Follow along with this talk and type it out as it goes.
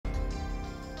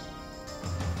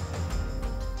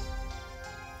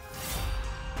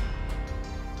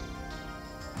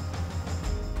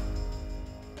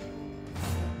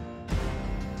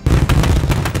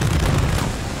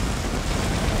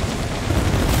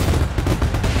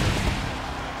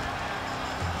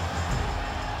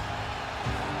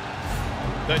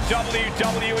The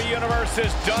WWE Universe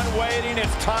is done waiting.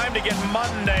 It's time to get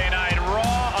Monday Night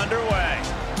Raw underway.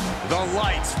 The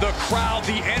lights, the crowd,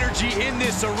 the energy in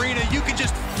this arena. You can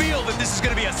just feel that this is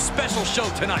going to be a special show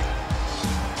tonight.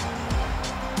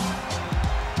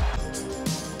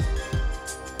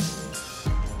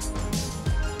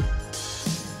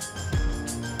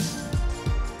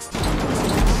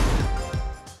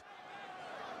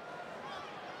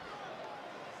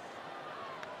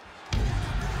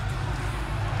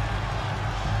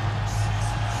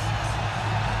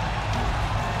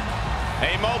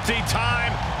 A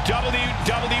multi-time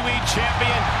WWE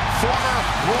champion, former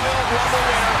Royal Rumble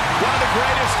winner, one of the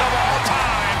greatest of all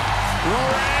time,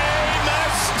 Rey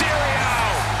Mysterio.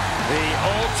 The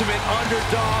ultimate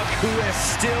underdog who is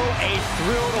still a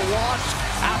thrill to watch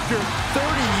after 30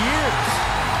 years.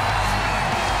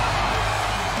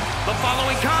 The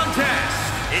following contest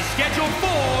is scheduled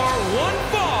for one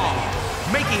fall.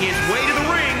 Making his way to the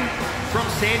ring from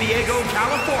San Diego,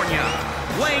 California.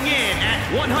 Weighing in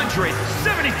at 175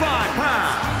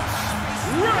 pounds,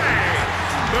 Rey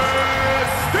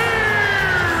Mysterio!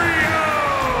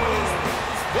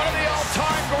 One of the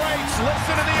all-time greats.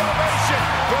 Listen to the ovation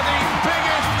for the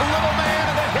biggest little man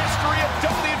in the history of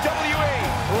WWE,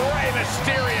 Rey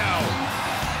Mysterio.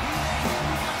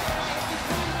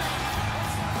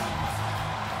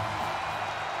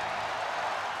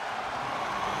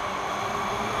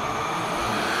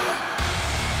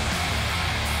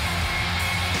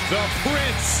 The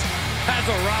Prince has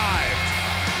arrived.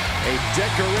 A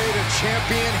decorated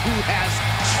champion who has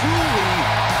truly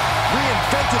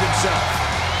reinvented himself.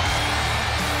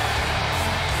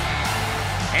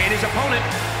 And his opponent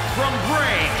from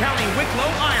Bray, County Wicklow,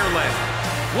 Ireland,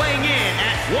 weighing in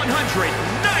at 190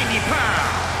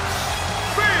 pounds,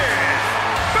 Finn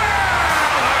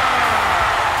Balor!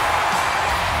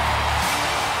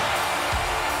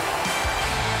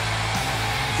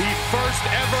 The first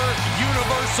ever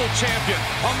Universal Champion,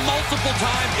 a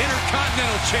multiple-time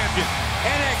Intercontinental Champion,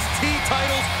 NXT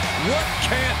titles. What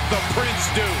can't the Prince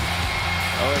do?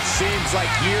 Oh, it seems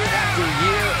like year after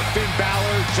year, Finn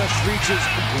Balor just reaches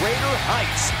greater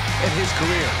heights in his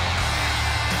career.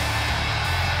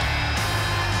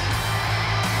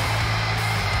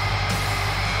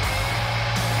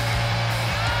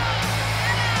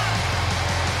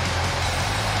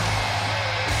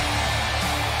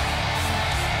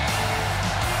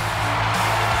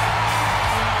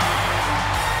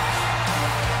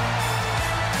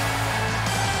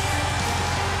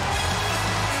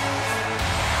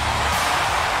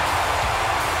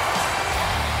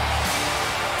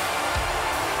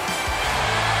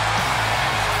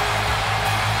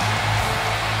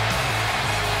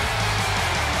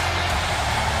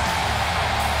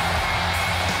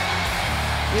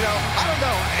 You know, I don't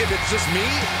know if it's just me,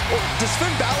 or does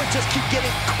Finn Balor just keep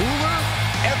getting cooler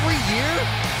every year?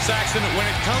 Saxton, when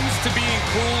it comes to being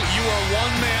cool, you are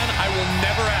one man I will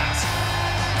never ask.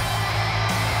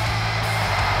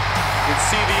 You can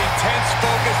see the intense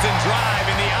focus and drive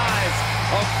in the eyes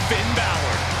of Finn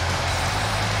Balor.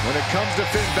 When it comes to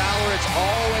Finn Balor, it's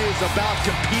always about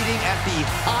competing at the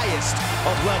highest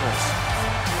of levels.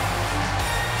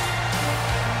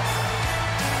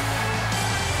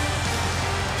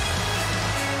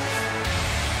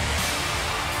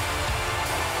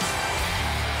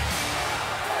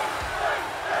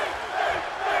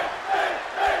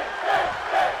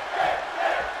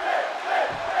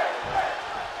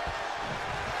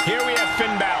 Here we have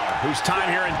Finn Balor, whose time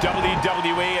here in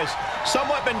WWE has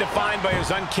somewhat been defined by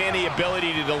his uncanny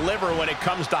ability to deliver when it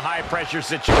comes to high-pressure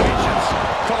situations.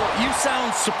 Cole, you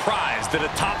sound surprised that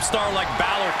a top star like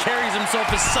Balor carries himself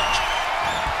as such.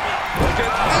 Look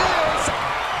at this!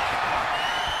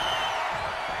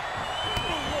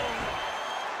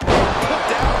 Put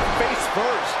down face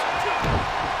first.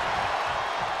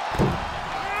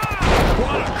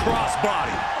 What a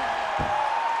crossbody.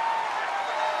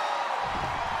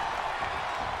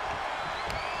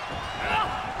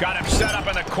 Got him set up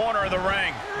in the corner of the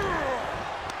ring.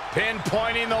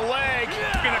 Pinpointing the leg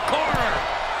in the corner.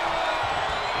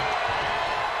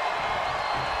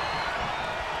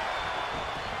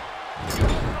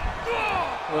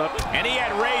 And he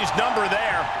had Rey's number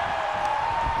there.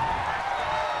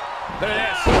 Look at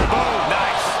this. Oh,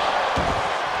 nice.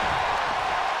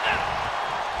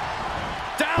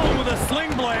 Down with a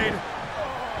sling blade.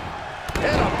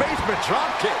 And a basement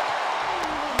drop kick.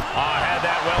 Oh, had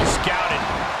that well scouted.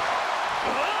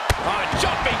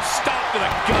 Jumping stop to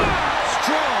the gut.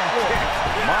 Strong kick.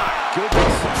 My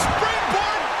goodness.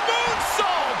 Springboard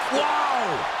moonsault. Wow.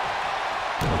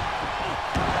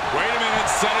 Wait a minute,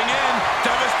 setting in.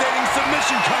 Devastating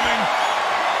submission coming.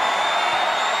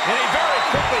 And he very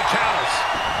quickly counters.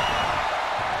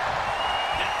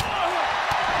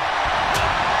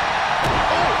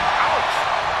 Oh, ouch.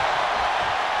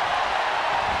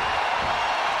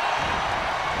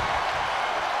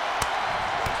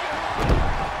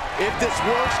 If this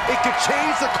works, it could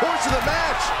change the course of the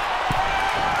match.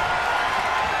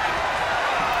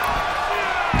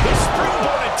 The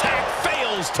springboard attack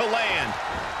fails to land.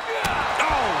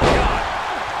 Oh, God.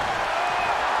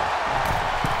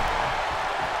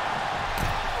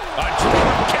 A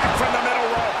drop kick from the middle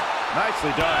rope.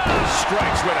 Nicely done.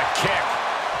 Strikes with a kick.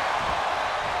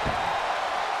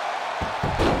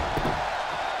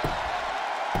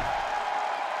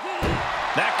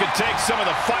 That could take some of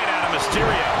the fight out of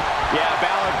Mysterio. Yeah,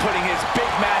 Balor putting his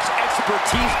big match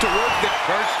expertise to work.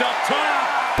 First up top.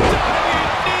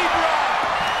 Knee drop.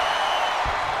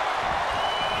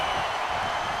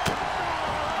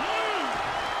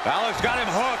 Balor's got him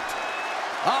hooked.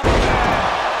 Up.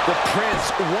 The Prince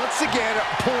once again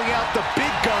pulling out the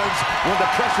big guns when the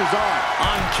pressure's on.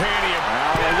 Uncanny.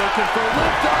 Now they're looking for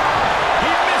liftoff. He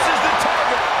misses the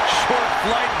target. Short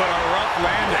flight, but a rough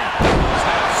landing.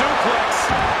 Snap suplex.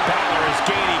 Balor is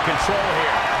gaining control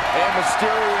here. And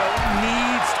Mysterio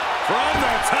needs From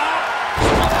the top.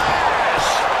 Splash!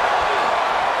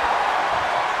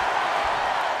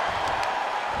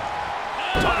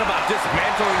 Talk about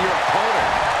dismantling your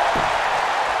opponent.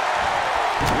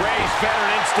 Ray's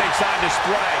veteran instincts on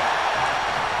display.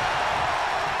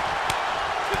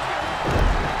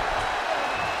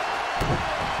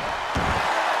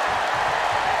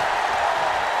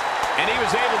 And he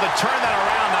was able to turn that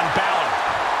around on Balor.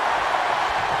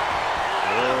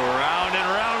 Round and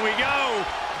round we go.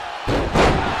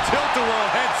 Tilt-a-whirl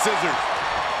head scissors.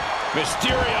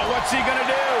 Mysterio, what's he gonna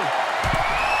do?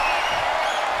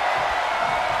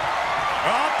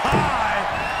 Up high.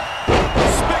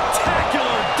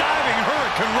 Spectacular diving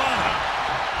Hurricane Rana.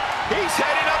 He's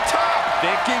heading up top.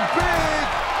 thinking big.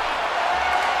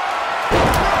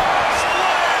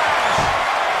 Splash!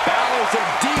 Balor's in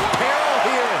deep peril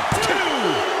here.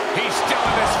 He's still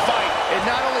in this fight. It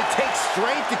not only takes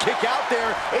strength to kick out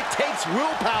there, it takes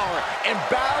willpower. And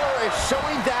Balor is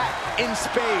showing that in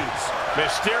spades.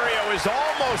 Mysterio is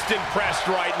almost impressed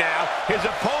right now. His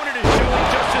opponent is showing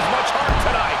just as much heart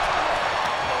tonight.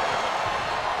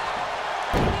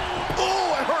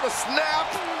 Oh, I heard a snap.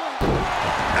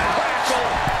 Axel.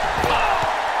 Oh!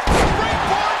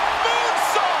 Springboard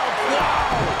moonsault! Wow!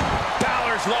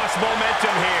 Balor's lost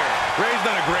momentum here. Ray's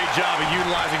done a great job of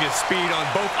utilizing his speed on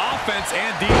both offense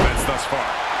and defense thus far.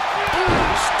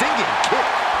 Ooh, stinging kick.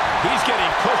 He's getting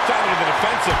pushed out into the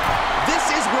defensive. This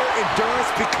is where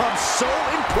endurance becomes so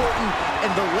important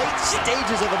in the late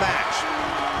stages of the match.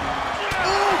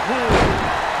 Ooh.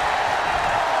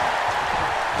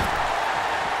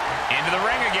 Into the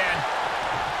ring again.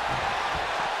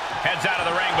 Heads out of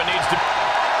the ring, but needs to...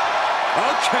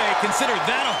 Okay, consider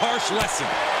that a harsh lesson.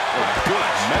 Good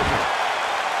measure.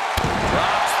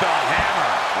 Drops the hammer.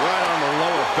 Right on the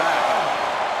lower back.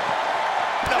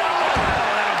 No,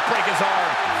 that'll break his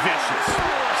arm. Vicious.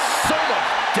 So much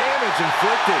damage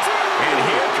inflicted. And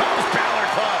here comes Balor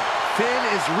Club. Finn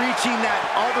is reaching that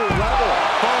other level.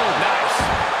 Boom. Nice.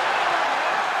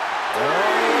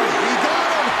 Oh, he got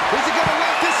him. Is he going to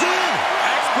let this in?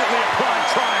 Expertly applied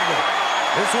triangle.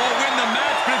 This won't win the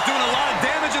match, but it's doing a lot of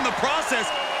damage in the process.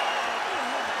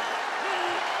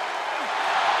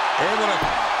 Able to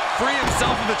free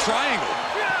himself of the triangle.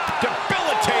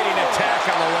 Debilitating attack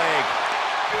on the leg.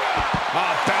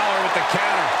 Oh, Balor with the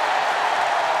counter.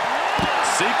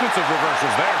 Sequence of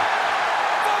reversals there.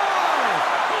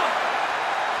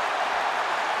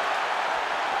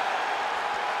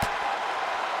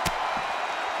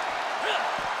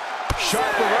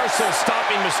 Sharp reversal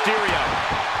stopping Mysterio.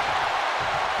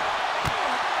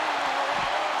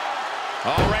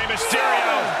 Oh, Rey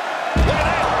Mysterio. Look at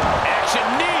that. Action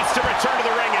needs to return to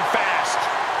the ring and fast.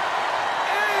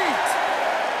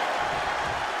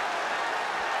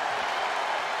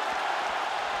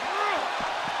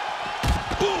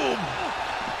 Boom.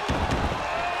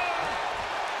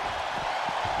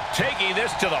 Taking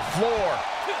this to the floor.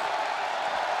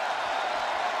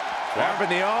 Wrapping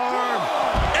the arm.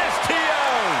 STO.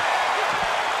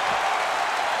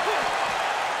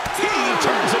 He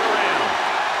turns it around.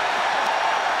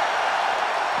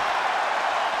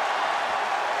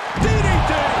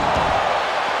 DDT.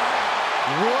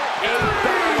 What a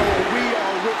battle we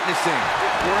are witnessing.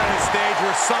 We're at a stage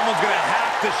where someone's going to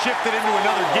have to shift it into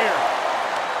another gear.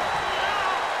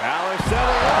 Balor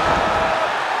setting up.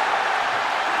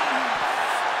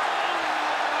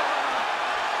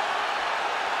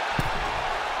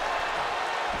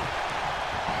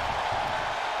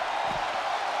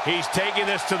 He's taking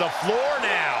this to the floor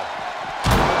now.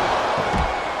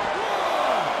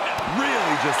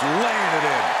 Really just laying it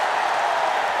in.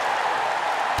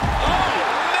 Oh,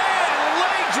 man,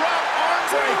 leg drop arm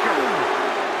breaker.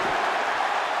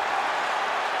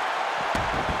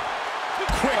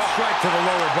 Quick strike to the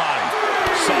lower body.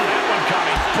 Saw that one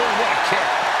coming. Boy, what a kick.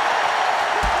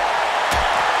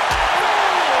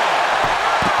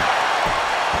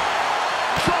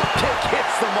 Drop kick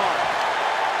hits the mark.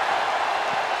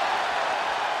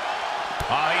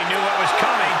 Oh, he knew what was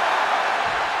coming.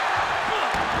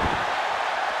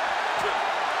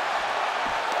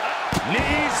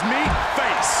 Knees meet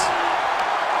face.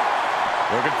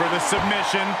 Looking for the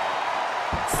submission.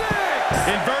 6.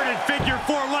 Inverted figure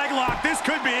 4 leg lock. This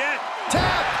could be it.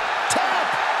 Tap! Tap!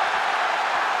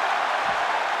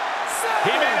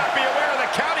 7. He may not be aware of the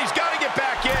count. He's got to get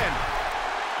back in.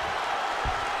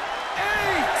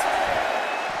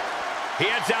 8. He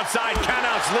heads outside.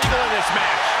 Countouts legal in this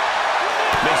match.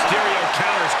 Mysterio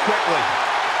counters quickly.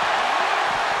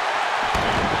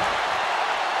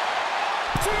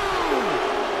 2.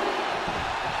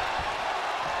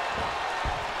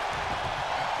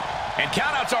 And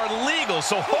countouts are legal,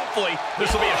 so hopefully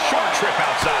this will be a short trip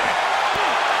outside.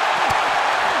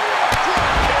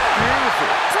 Beautiful.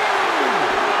 2.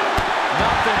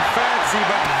 Nothing fancy,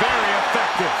 but very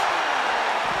effective.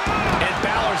 And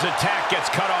Balor's attack gets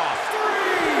cut off. 3.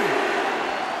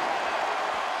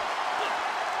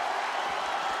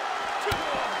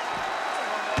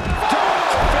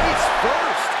 Face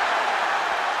first.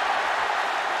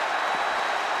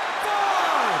 5.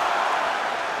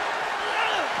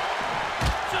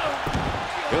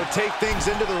 He'll take things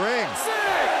into the ring. 6.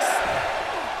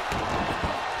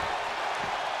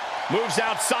 Moves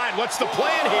outside. What's the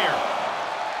plan here?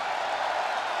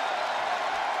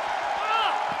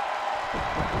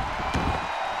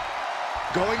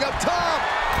 Going up top.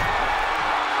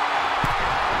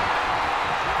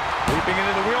 Leaping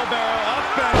into the wheelbarrow.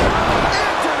 Up and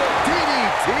Into the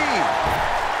DDT.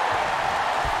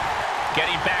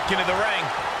 Getting back into the ring.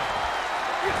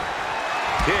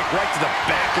 kick right to the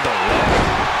back of the leg.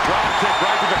 Drop kick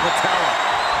right to the patella.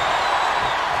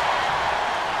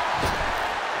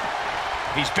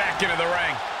 He's back into the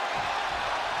ring.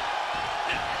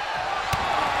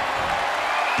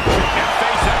 And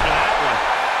face after that one.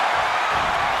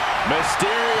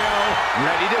 Mysterio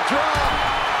ready to drop.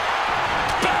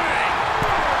 Bang!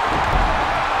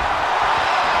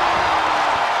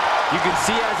 You can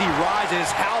see as he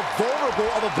rises how vulnerable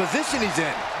of a position he's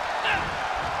in.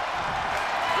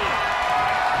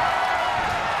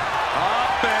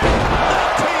 Up and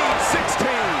 16.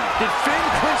 Did Finn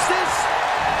clinch this?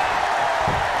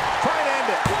 Try and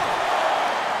end it.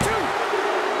 1, 2.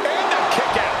 And a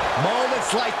kick out.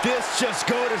 Moments like this just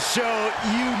go to show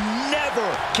you never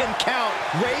can count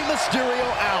Rey Mysterio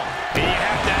out. And you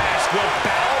have to ask, will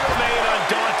Balor remain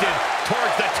undaunted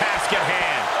towards the task at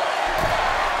hand?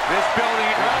 this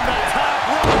building on the top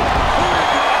rope.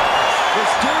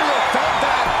 Mysterio felt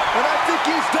that, and I think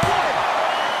he's done.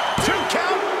 2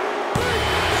 count.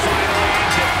 Finally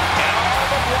ends it. And all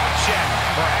the bloodshed,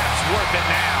 perhaps worth it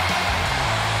now.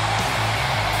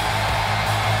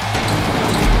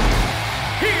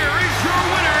 Here is your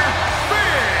winner,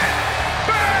 Finn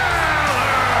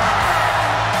Balor!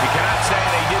 You cannot say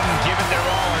they didn't give it their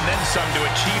all and then some to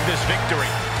achieve this victory.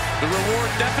 The reward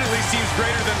definitely seems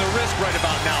greater than the risk right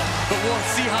about now, but we'll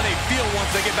see how they feel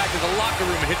once they get back to the locker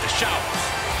room and hit the showers.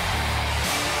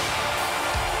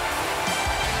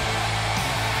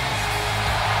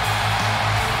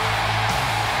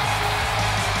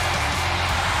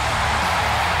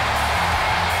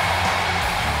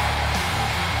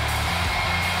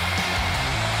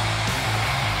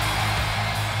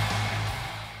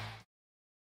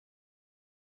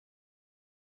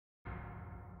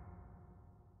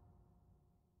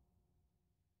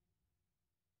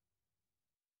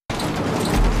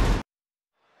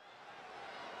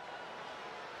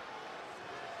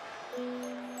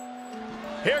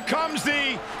 Here comes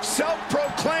the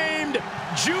self-proclaimed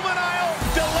juvenile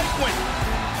delinquent.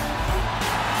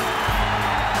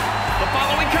 The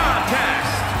following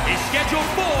contest is scheduled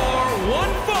for one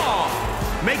fall.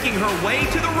 Making her way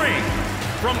to the ring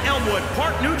from Elmwood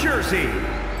Park, New Jersey,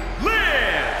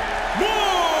 Liv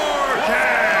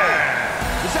Morgan!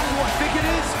 Is that who I think it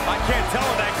is? I can't tell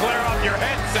with that glare off your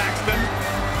head, Saxton.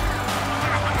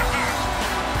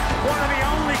 One of the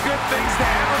only good things to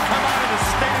ever come out of the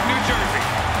state of New Jersey.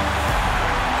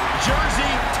 Jersey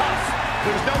tough.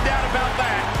 There's no doubt about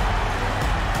that.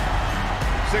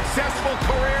 Successful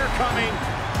career coming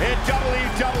in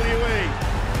WWE.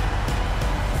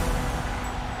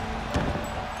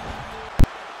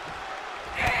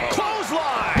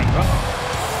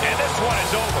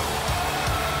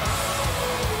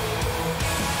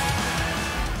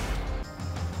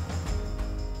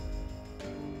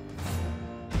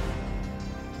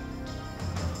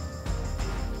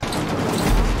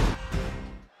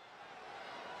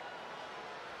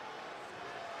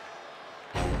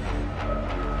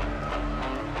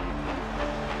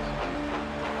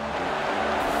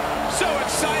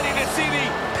 see the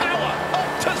power of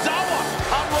Tozawa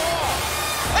on Raw.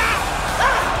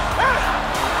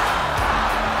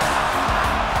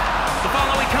 The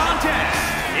following contest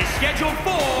is scheduled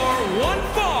for one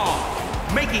fall.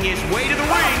 Making his way to the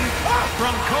ring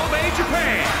from Kobe,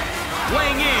 Japan.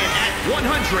 Weighing in at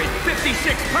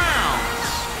 156 pounds,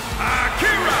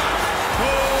 Akira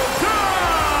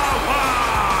Tozawa!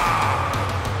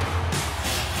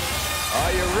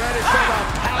 Are you ready for the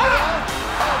power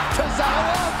of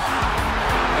Tozawa?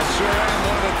 I sure am.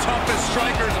 One of the toughest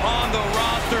strikers on the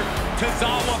roster.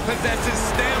 Tozawa possesses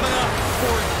stamina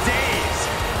for days.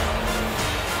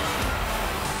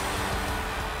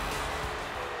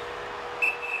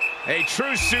 A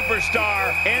true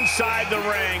superstar inside the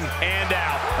ring and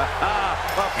out.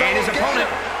 And his opponent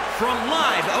from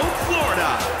Live Oak,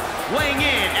 Florida, weighing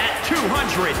in at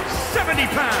 270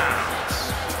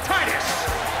 pounds, Titus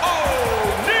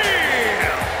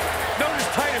O'Neil. Notice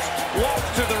Titus walks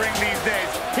to the ring these days.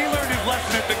 He learned his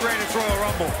lesson at the greatest Royal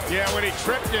Rumble. Yeah, when he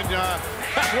tripped and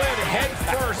slid head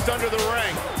first under the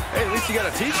ring. Hey, at least you got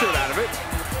a t-shirt out of it.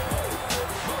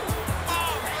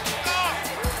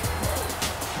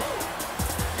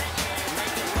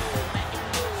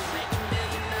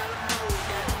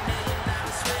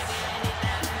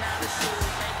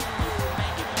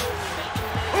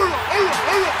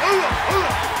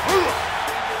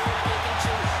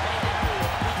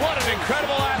 What an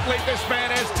incredible athlete this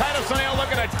man is. Titus O'Neil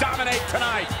looking to dominate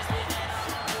tonight.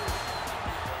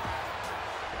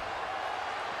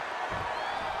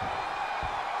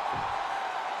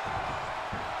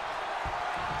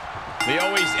 The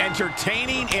always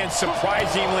entertaining and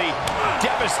surprisingly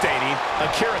devastating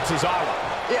Akira Tozawa.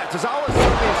 Yeah, Tozawa is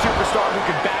certainly a superstar who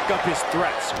can back up his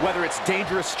threats. Whether it's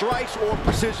dangerous strikes or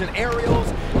precision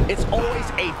aerials, it's always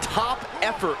a top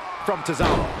effort from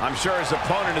Tozawa. I'm sure his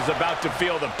opponent is about to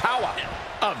feel the power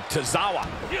of Tozawa.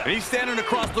 And he's standing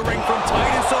across the ring from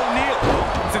Titus O'Neil.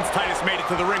 Since Titus made it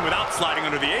to the ring without sliding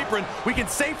under the apron, we can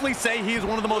safely say he is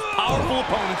one of the most powerful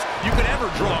opponents you could ever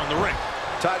draw in the ring.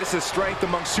 Titus's strength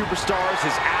among superstars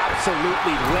is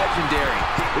absolutely legendary.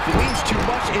 If he leans too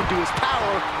much into his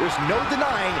power, there's no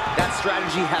denying that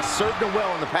strategy has served him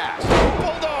well in the past.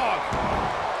 Bulldog!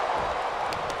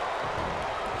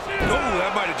 Oh,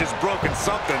 that might have just broken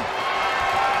something.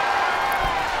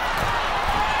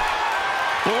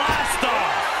 Blast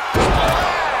off!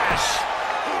 Splash!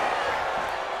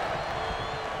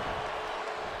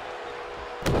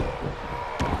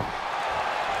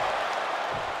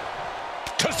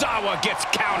 Tozawa gets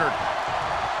countered.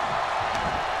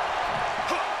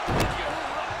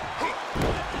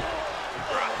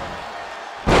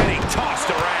 Getting tossed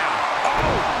around.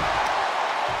 Oh!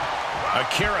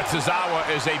 Akira Tozawa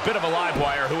is a bit of a live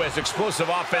wire who has explosive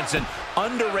offense and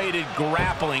underrated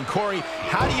grappling. Corey,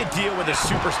 how do you deal with a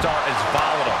superstar as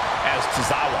volatile as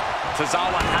Tozawa?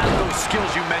 Tozawa has those skills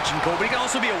you mentioned, Cole, but he can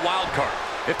also be a wild card.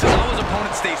 If Tozawa's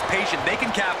opponent stays patient, they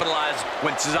can capitalize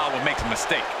when Tozawa makes a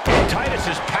mistake.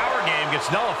 Titus's power game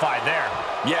gets nullified there.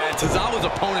 Yeah, and Tozawa's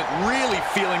opponent really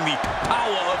feeling the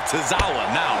power of Tozawa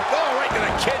now. Oh, right to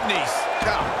the kidneys.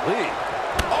 Golly.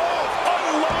 Oh,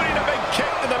 unloading a big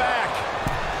kick to the back.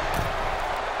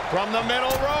 From the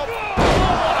middle rope. Oh,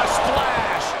 what a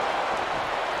splash.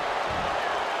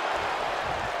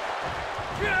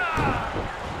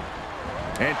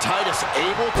 And Titus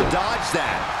able to dodge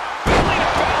that. Belly to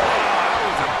belly. Oh, that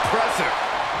was impressive.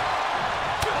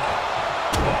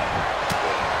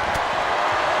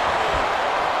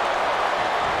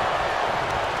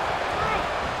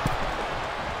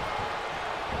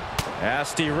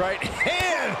 Nasty right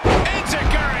hand.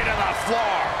 Enziguri to the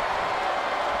floor.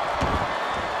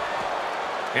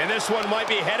 And this one might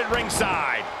be headed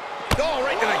ringside. Oh,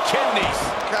 right to the kidneys.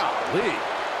 Golly.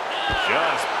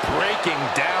 Just breaking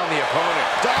down the opponent.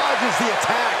 Dodges the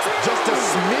attack just a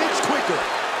smidge quicker.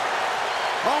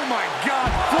 Oh my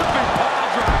God, flipping pile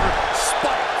driver,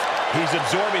 spiked. He's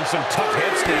absorbing some tough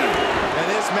hits now. And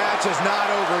this match is not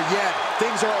over yet.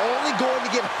 Things are only going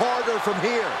to get harder from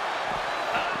here.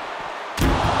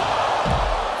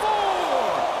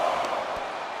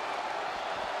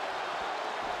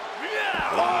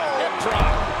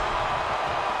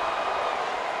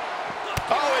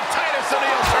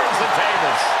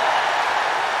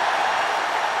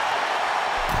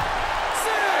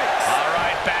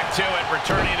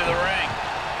 Returning to the ring.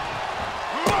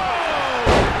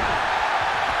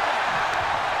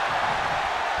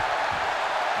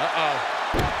 Uh-oh.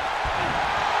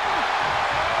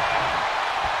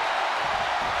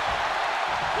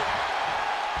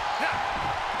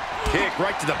 Kick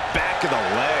right to the back of the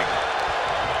leg.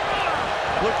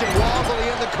 Looking wobbly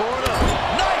in the corner.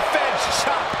 Knife edge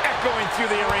chop. echoing through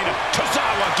the arena.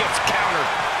 Tozawa gets countered.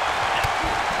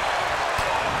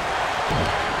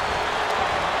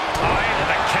 Into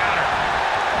the counter.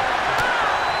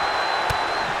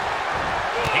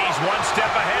 He's one step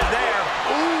ahead there.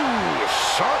 Ooh,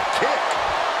 sharp kick.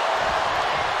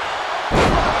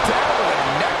 Down with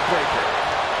a neck breaker.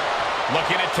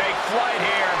 Looking to take flight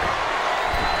here.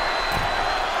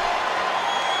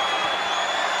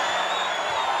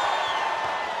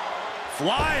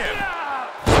 Flying.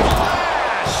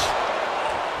 Flash.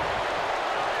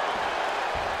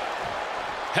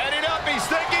 Heading up, he's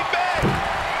thinking big.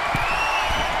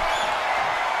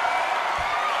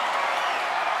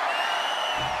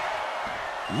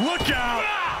 Look out.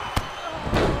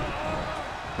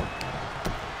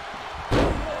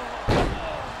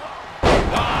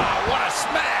 What a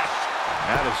smash.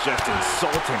 That is just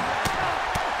insulting.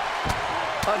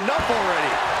 Enough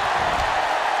already.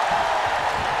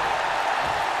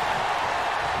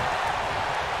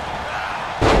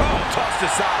 Tossed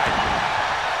aside.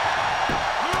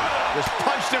 Just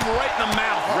punched him right in the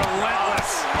mouth.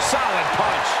 Relentless. Solid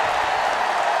punch.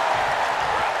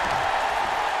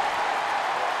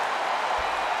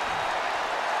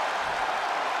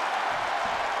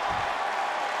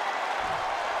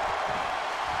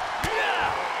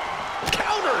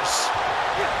 Counters.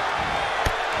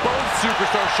 Both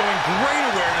superstars showing great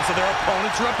awareness of their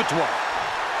opponent's repertoire.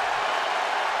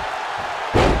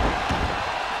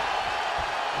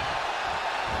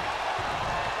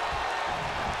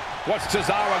 What's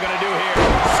Tozawa going to do here?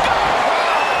 Way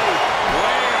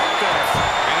up there.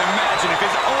 And imagine if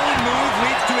his own move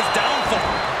leads to his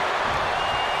downfall.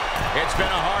 It's been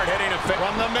a hard-hitting affair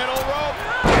from the middle rope.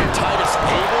 And Titus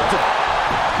able to...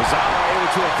 Tozawa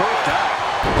able to avert that.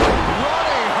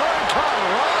 Running Hurricane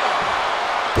Rana.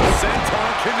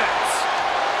 Senton connects.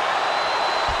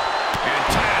 And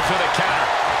Titus with a counter.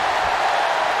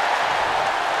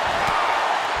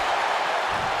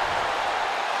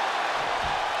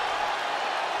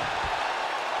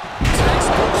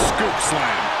 Scoop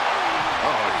slam.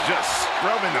 Oh, just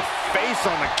scrubbing the face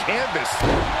on the canvas.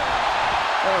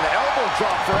 Oh, the elbow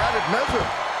drop for added measure.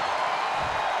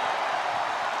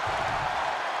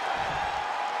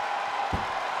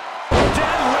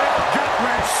 Deadlift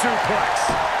gut-wrench suplex.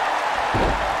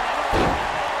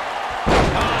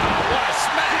 What a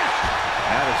smash.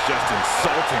 That is just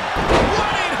insulting.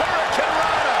 Running Hurricane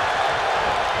Rana.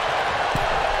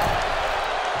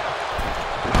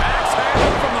 Axe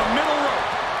handle from the middle rope.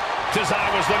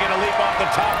 Tozawa's looking to leap off the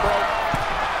top rope.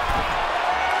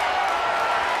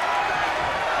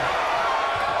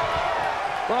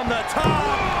 From the top.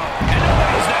 And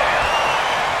nobody's there.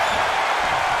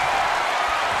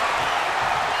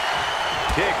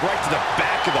 Kick right to the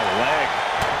back of the leg.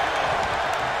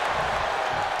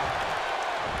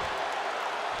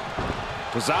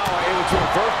 Tozawa able to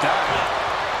avert that.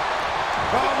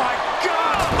 Oh my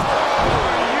God!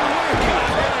 Are you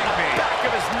kidding me? Back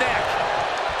of his neck.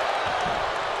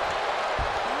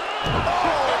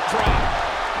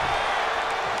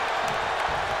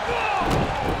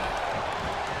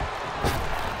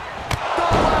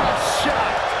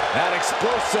 That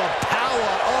explosive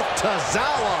power of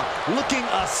Tozawa looking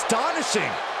astonishing.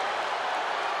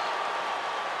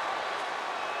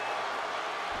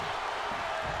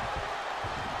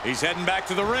 He's heading back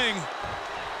to the ring.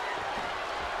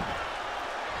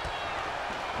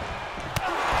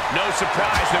 No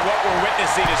surprise that what we're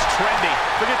witnessing is trendy.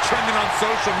 Forget trending on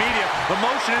social media. The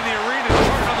motion in the arena is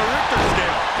charted on the Richter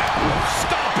scale.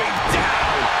 Stomping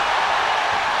down.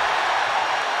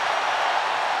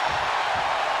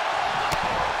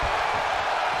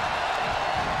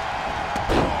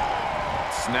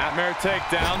 Snapmare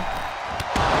takedown.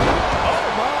 Oh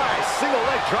my, single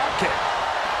leg drop kick.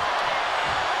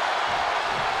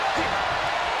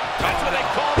 That's what they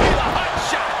call me, the hot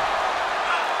shot.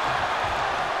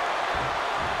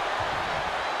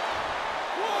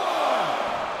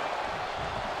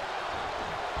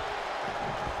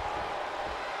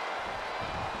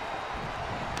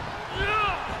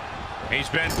 He's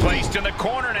been placed in the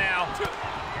corner now.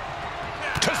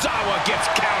 Tozawa gets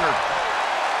countered.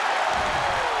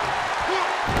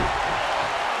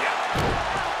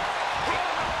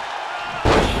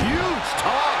 Huge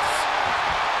toss.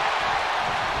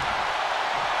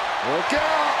 Look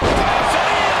out. The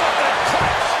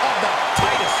clutch of the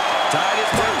Titus. Titus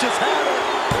just had it.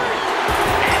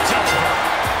 It's over.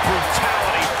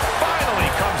 Brutality finally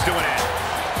comes to an end.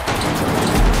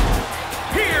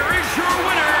 Here is your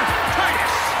winner,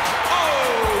 Titus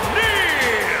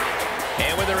O'Neil.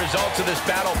 And with the results of this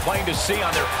battle plain to see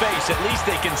on their face, at least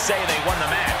they can say they won the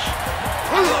match.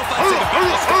 I don't know if I'd say the battle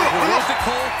was heroic,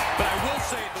 Cole, but I will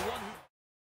say the one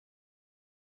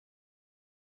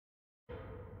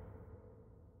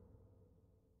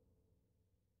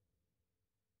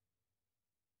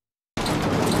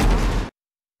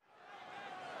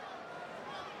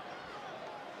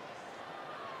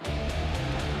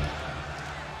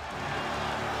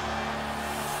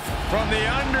From the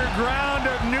underground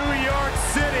of New York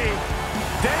City,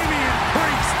 Damian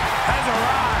Priest has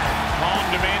arrived. Calm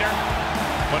demeanor,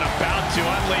 but about to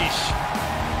unleash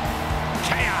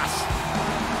chaos.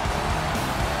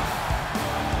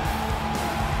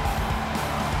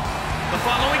 The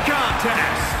following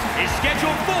contest is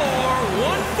scheduled for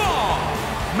one fall.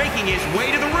 Making his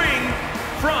way to the ring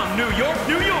from New York,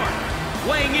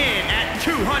 weighing in at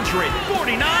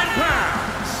 249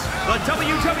 pounds, the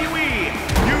WWE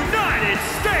United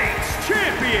States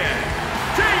Champion,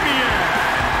 Damian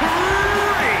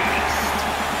Priest.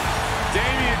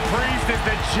 Damian Priest is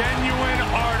the genuine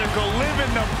article,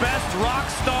 living the best rock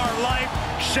star life.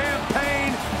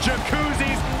 Champagne,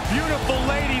 jacuzzis, beautiful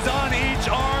ladies on each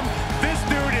arm. This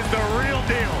dude is the real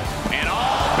deal. And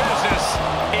all business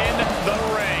in the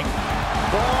ring.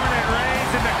 Born and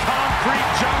raised in the concrete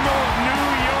jungle of New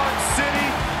York City,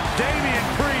 Damian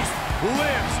Priest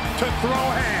lives to throw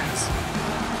hands.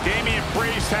 Damian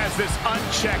Priest has this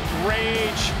unchecked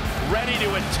rage, ready to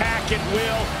attack at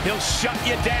will. He'll shut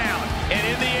you down, and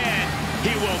in the end, he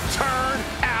will turn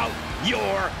out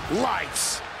your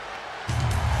lights.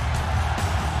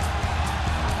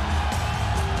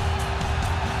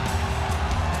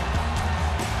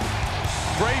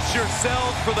 Brace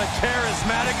yourselves for the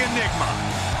charismatic enigma.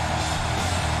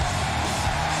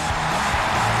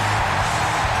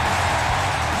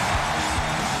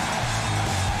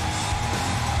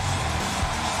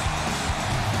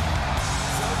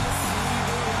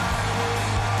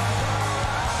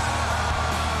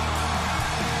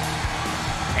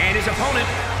 And his opponent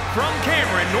from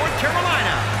Cameron, North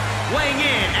Carolina, weighing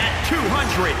in at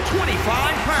 225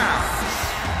 pounds,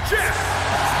 Jeff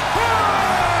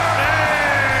Hardy!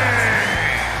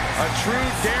 A true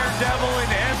daredevil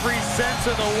in every sense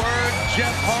of the word,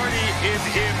 Jeff Hardy is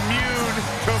immune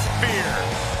to fear.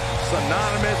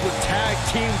 Synonymous with tag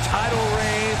team title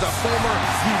reigns, a former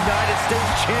United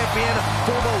States champion,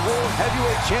 former World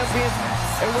Heavyweight champion.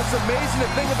 And what's amazing to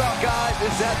think about, guys,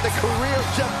 is that the career of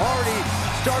Jeff Hardy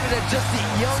started at just the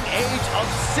young age of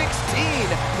 16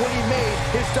 when he made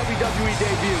his WWE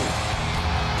debut.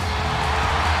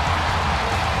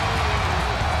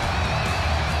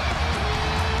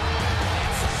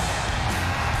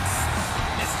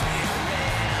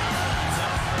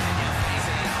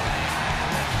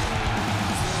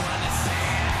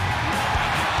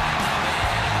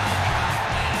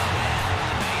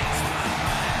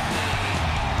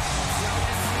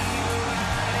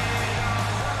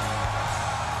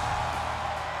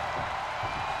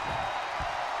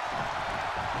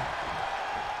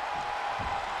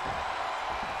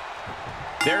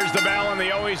 There's the bell, and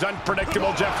the always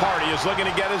unpredictable Jeff Hardy is looking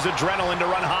to get his adrenaline to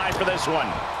run high for this one.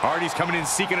 Hardy's coming in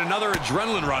seeking another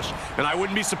adrenaline rush, and I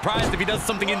wouldn't be surprised if he does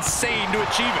something insane to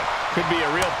achieve it. Could be a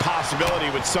real possibility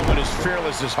with someone as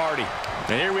fearless as Hardy.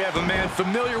 And here we have a man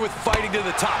familiar with fighting to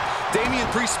the top. Damian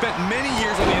Priest spent many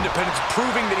years on the independents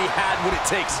proving that he had what it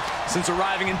takes. Since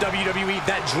arriving in WWE,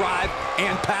 that drive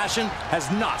and passion has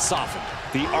not softened.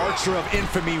 The Archer of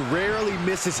Infamy rarely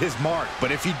misses his mark,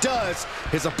 but if he does,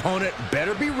 his opponent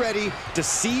better be ready to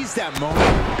seize that moment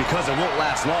because it won't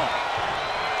last long.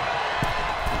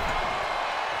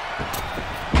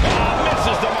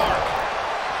 Misses the mark.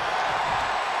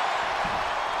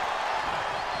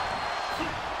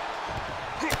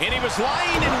 And he was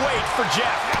lying in wait for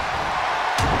Jeff.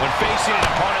 When facing an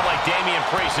opponent like Damian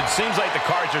Priest, it seems like the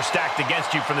cards are stacked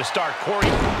against you from the start. Corey,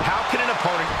 how can an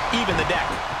opponent even the deck?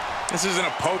 This isn't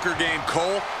a poker game,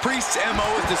 Cole. Priest's MO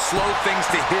is to slow things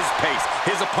to his pace.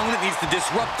 His opponent needs to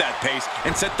disrupt that pace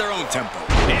and set their own tempo.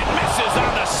 And misses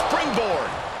on the springboard.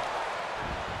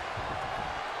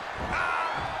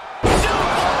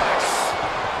 Suplex.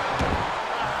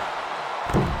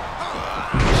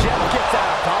 Jeff gets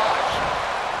out of dodge.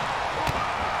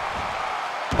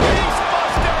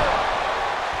 Beastbuster.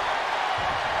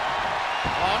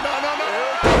 Oh, no.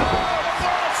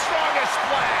 World's strongest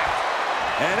splash.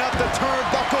 And up the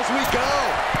turnbuckles we go.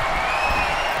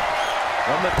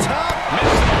 From the top.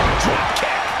 Missed drop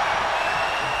kick.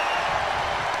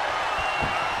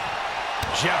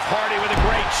 Jeff Hardy with a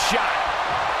great shot.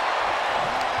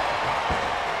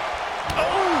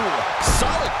 Oh,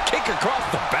 solid kick across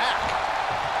the back.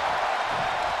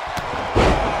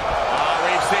 Oh,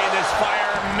 we've seen this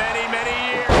fire many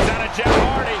years out of Jeff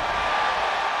Hardy.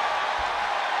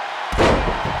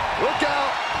 Look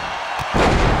out.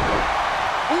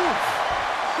 Oof.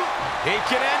 He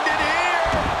can end it here.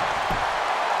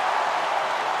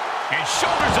 And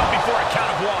shoulders up before a count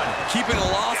of one. Keeping a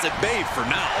loss at bay for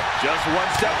now. Just one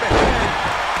step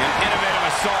ahead. An innovative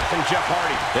assault from Jeff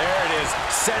Hardy. There it is,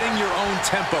 setting your own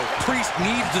tempo. Priest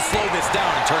needs to slow this down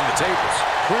and turn the tables.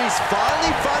 Priest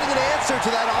finally finding an answer to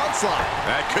that onslaught.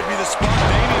 That could be the spot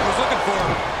Damian was looking for.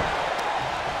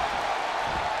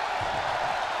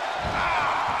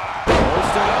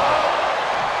 Posted up.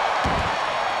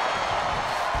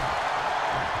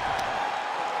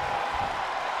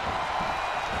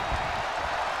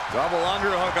 Double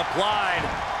underhook applied.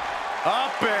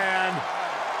 Up and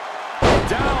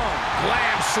down.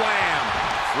 Glam slam.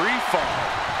 Free fall.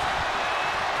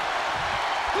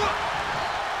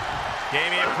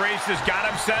 Damian Priest has got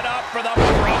him set up for the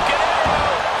broken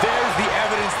arrow. There's the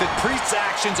evidence that Priest's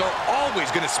actions are always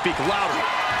going to speak louder.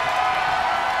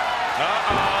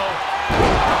 Uh-oh.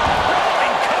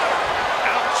 Rolling cutter.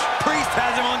 Ouch. Priest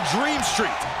has him on Dream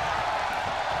Street.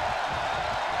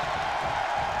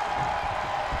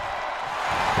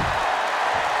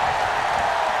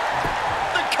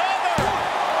 The cover.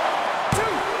 2,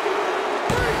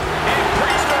 3. And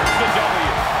Priest earns the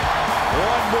W.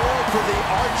 One more for the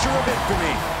Archer of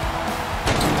Infamy.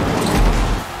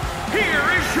 Here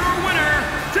is your winner,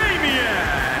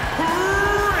 Damian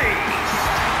Priest.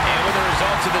 And with the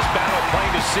results of this battle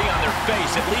plain to see on their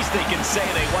face, at least they can say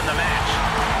they won the match.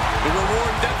 The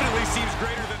reward definitely seems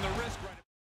greater than the risk right now.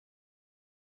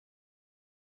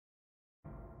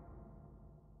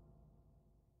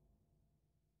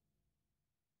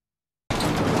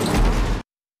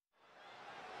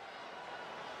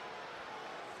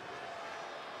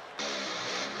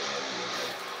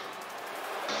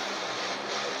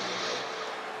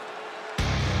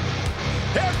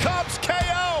 Here comes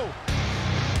KO.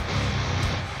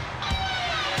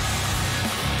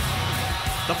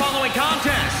 The following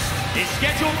contest is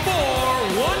scheduled for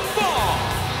one fall.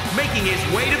 Making his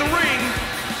way to the ring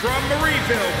from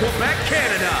Marieville, Quebec,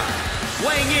 Canada.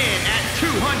 Weighing in at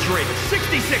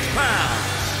 266 pounds,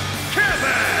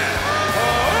 Kevin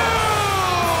Owens!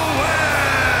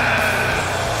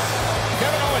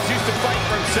 Kevin Owens used to fight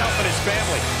for himself and his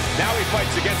family. Now he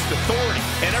fights against authority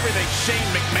and everything Shane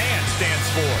McMahon stands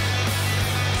for.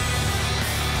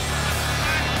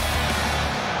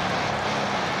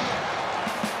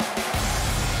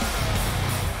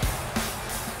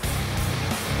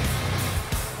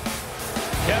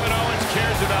 Kevin Owens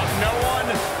cares about no one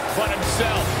but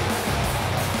himself.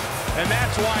 And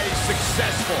that's why he's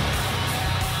successful.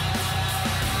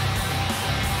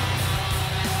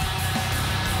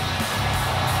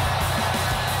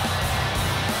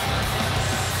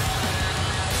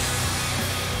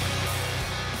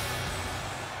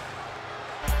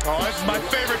 Oh, this is my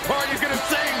favorite part. He's gonna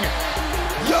sing.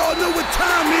 Y'all know what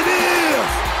time it is.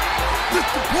 This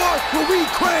the part where we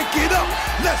crank it up.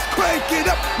 Let's crank it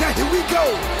up. Now here we go.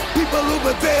 People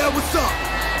over there, what's up?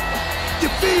 You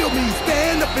feel me?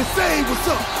 Stand up and say what's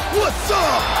up. What's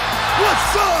up?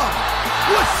 What's up?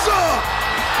 What's up?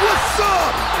 What's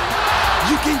up?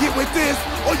 You can get with this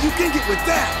or you can get with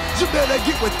that. You better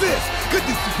get with this, cause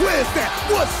this is where's that.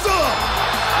 What's up?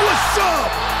 What's up?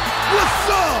 What's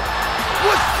up?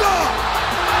 What's up?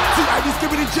 See, I be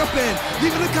skipping and jumping,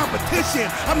 leaving the competition.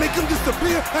 I make them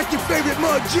disappear like your favorite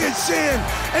magician.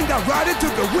 And I ride it till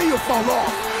the wheel fall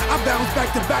off. I bounce back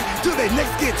to back till their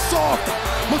necks get soft.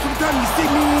 Most of the time you see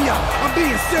me, I'm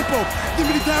being simple. Then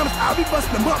many times I'll be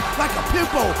busting them up like a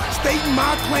pimple. Stating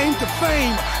my claim to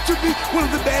fame. To be one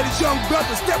of the baddest young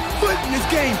brothers step foot in this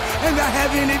game. And I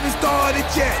haven't even started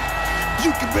yet.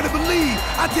 You can better believe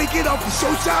I take it off the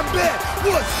show shot bet.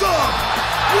 What's up?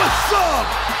 What's up?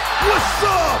 What's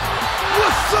up?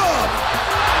 What's up?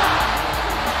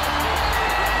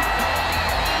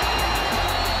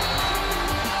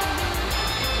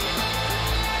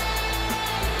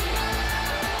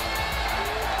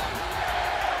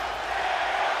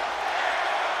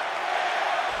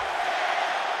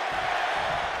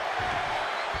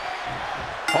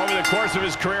 Over the course of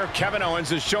his career, Kevin Owens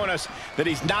has shown us that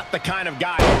he's not the kind of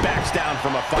guy who backs down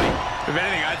from a fight. If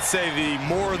anything, I'd say the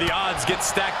more the odds get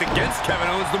stacked against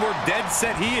Kevin Owens, the more dead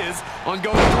set he is on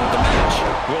going through with the match.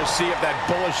 We'll see if that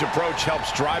bullish approach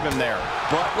helps drive him there.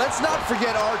 But let's not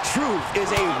forget R-Truth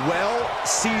is a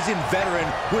well-seasoned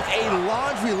veteran with a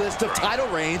laundry list of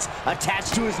title reigns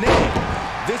attached to his name.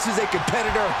 This is a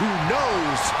competitor who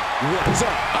knows what's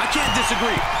up. I can't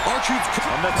disagree. R-Truth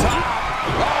On the top.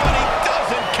 Oh, and he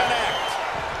doesn't connect.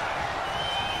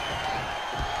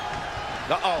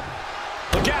 Uh-oh.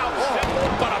 Look out. Simple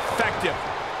but effective.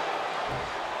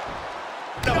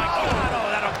 Oh, my God. Oh,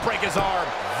 that'll break his arm.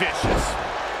 Vicious.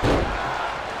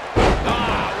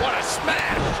 Ah, what a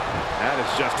smash. That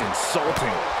is just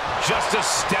insulting. Just a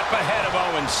step ahead of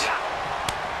Owens.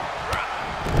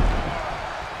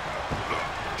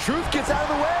 Truth gets out of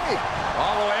the way.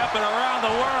 All the way up and around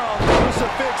the world.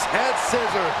 Crucifix head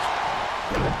scissors.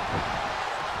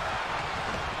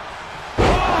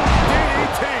 Oh,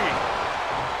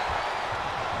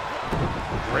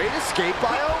 escape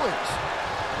by Owens.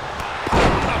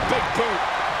 A big boot.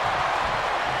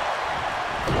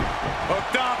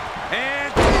 Hooked up, and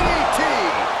DDT.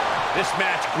 This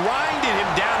match grinded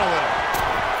him down a little.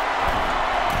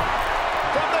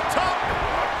 From the top.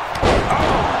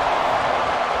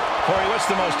 Oh! Corey, what's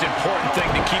the most important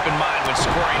thing to keep in mind when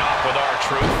squaring off with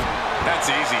R-Truth? That's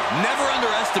easy. Never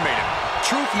underestimate him.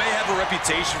 Truth may have a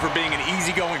reputation for being an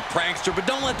easygoing prankster, but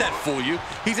don't let that fool you.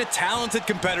 He's a talented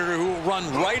competitor who will run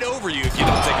right over you if you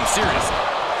don't take him seriously.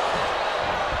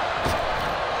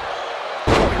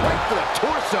 Right for the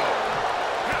torso.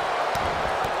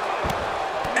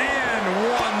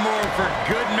 and one more for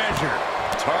good measure.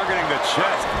 Targeting the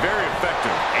chest, very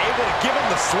effective. Able to give him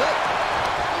the slip.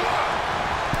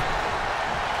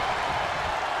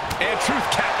 And Truth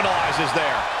capitalizes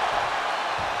there.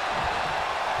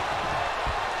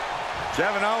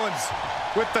 Kevin Owens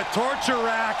with the torture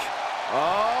rack.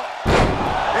 Oh.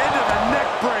 Into the neck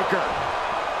breaker.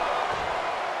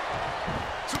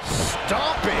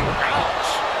 Stomping. Ouch.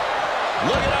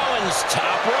 Look at Owens,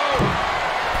 top rope.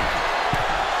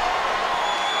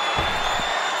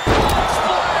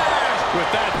 Splash!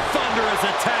 With that thunderous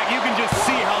attack, you can just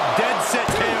see how dead set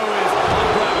KO is on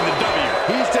grabbing the W.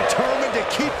 He's determined to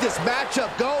keep this matchup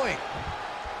going.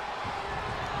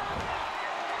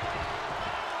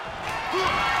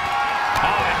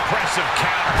 Impressive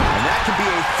counter. And that can be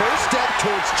a first step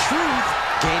towards Truth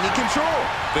gaining control.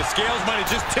 The scales might have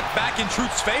just tipped back in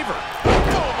Truth's favor.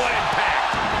 Boom, what impact.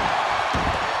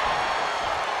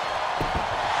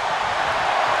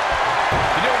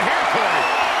 You doing here, Corey?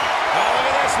 Oh, look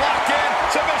at this, locked in.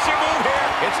 Submission move here.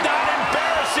 It's not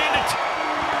embarrassing to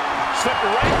slip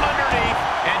right underneath,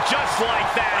 and just like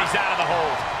that, he's out of the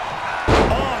hold.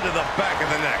 On to the back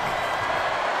of the neck.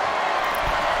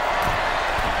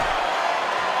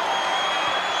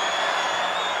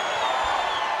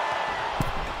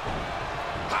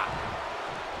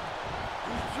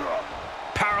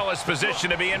 Powerless position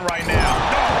to be in right now.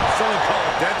 Someone call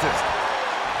a dentist.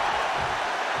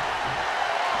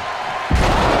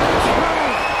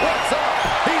 What's up?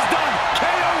 He's done.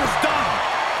 KO is done.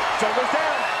 Shoulders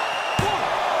down.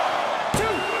 1,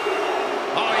 2.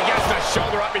 Oh, he gets the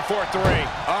shoulder up before 3.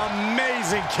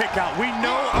 Amazing kick out. We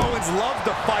know Owens loves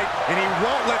to fight, and he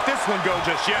won't let this one go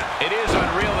just yet. It is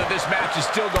unreal that this match is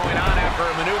still going on after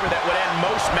a maneuver that would end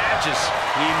most matches.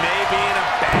 He may be in a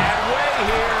bad way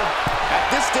here. At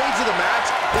this stage of the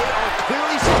match, they are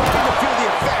clearly starting to feel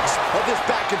the effects of this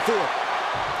back and forth.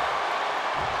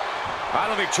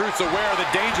 I don't think Truth's aware of the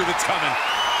danger that's coming.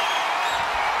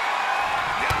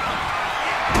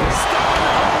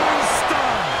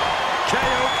 Stun.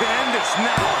 KO can end this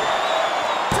now.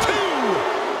 2,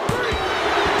 3.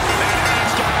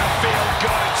 That's gotta feel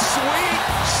good. Sweet,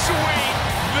 sweet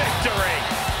victory.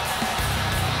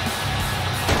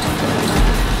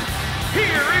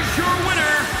 Here is your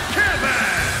winner, Kevin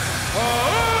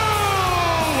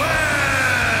Owens!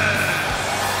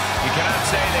 You cannot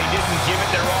say they didn't give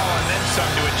it their all and then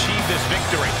some to achieve this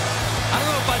victory. I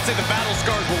don't know if I'd say the battle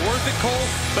scars were worth it, Cole,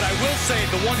 but I will say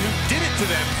the one who did it to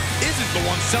them isn't the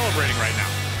one celebrating right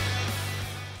now.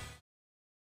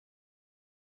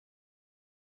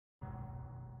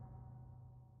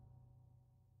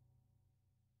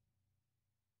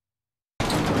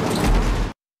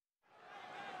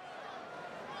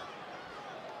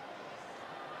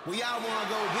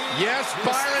 Yes,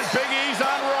 Byron, Big E's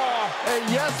on Raw. And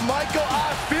yes, Michael,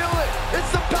 I feel it. It's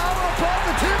the power of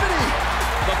positivity.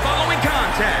 The following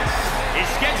contest is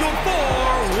scheduled for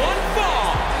one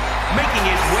fall. Making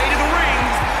his way to the ring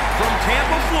from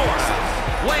Tampa, Florida,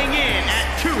 weighing in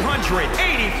at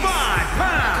 285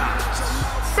 pounds,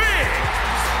 Big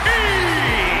E!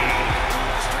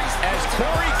 As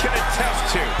Corey can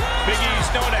attest to, Big E's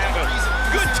known to have a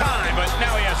good time, but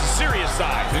now he has a serious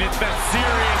side. And it's that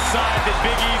serious side that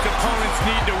Big E's opponents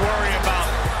need to worry about.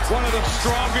 One of the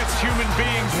strongest human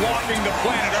beings walking the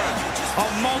planet Earth. A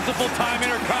multiple-time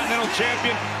Intercontinental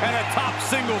Champion and a top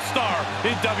single star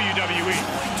in WWE.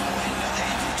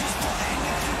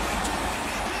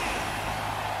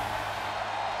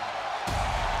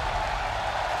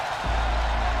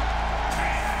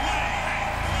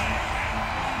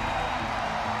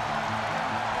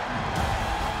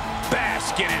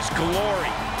 Bask in his glory.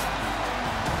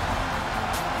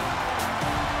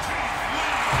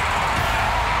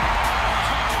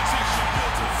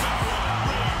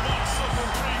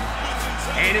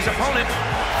 And his opponent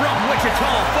from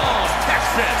Wichita Falls,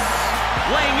 Texas,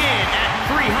 weighing in at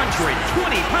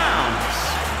 320 pounds,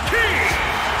 Keith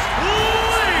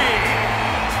Lee!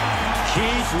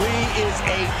 Keith Lee is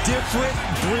a different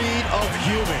breed of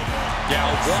human. Yeah,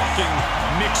 a walking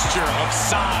mixture of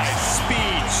size,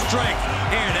 speed, strength,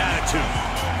 and attitude.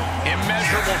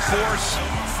 Immeasurable force.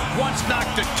 Once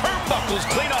knocked the turnbuckles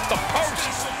clean off the post.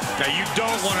 Now, you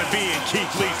don't want to be in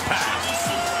Keith Lee's path.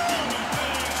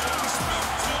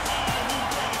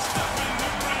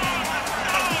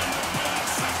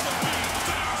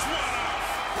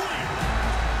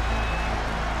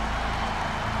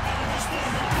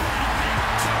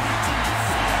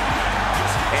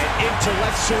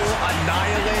 Intellectual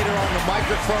annihilator on the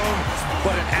microphone,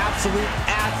 but an absolute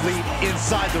athlete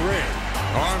inside the ring.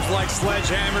 Arms like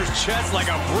sledgehammers, chest like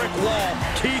a brick wall.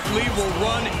 Keith Lee will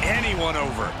run anyone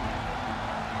over.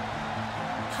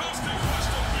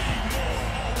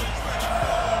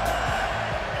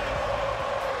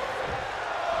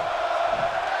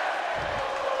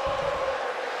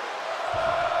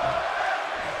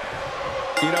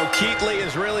 You know, Keith Lee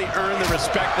has really earned the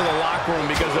respect of the locker room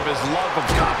because of his love of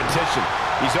competition.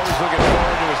 He's always looking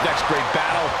forward to his next great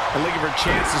battle and looking for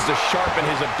chances to sharpen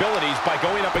his abilities by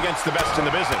going up against the best in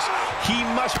the business. He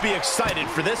must be excited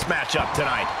for this matchup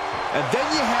tonight. And then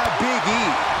you have Big E,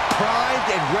 primed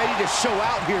and ready to show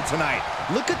out here tonight.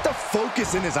 Look at the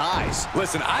focus in his eyes.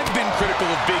 Listen, I've been critical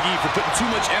of Big E for putting too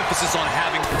much emphasis on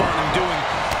having fun and doing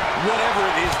whatever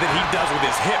it is that he does with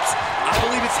his hips. I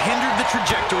believe it's hindered the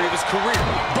trajectory of his career.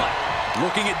 But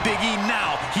looking at Big E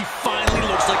now, he finally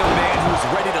looks like a man who's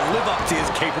ready to live up to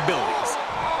his capabilities.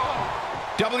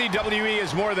 WWE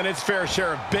is more than its fair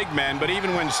share of big men, but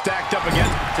even when stacked up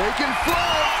against... Taking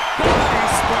flight! Body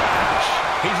splash!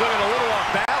 He's looking a little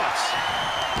off balance.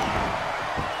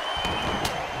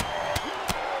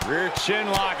 Rear chin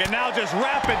lock, and now just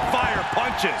rapid-fire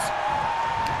punches.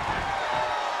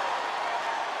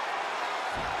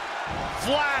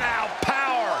 Flat-out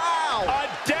power. Wow. A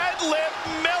deadlift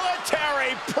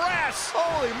military press.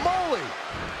 Holy moly!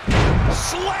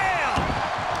 Slam.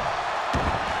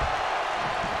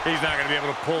 He's not going to be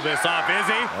able to pull this off, is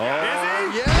he? Is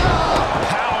he? Yeah!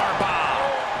 Power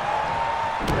bomb.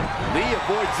 Lee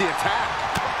avoids the attack.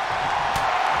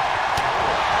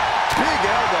 Big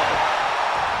elbow.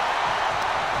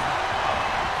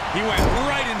 He went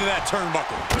right into that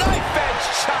turnbuckle. Knife edge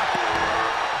chop.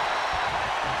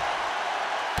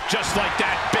 Just like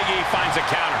that, Big E finds a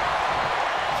counter.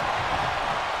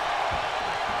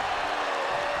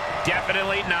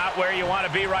 Definitely not where you want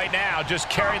to be right now. Just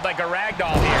carried like a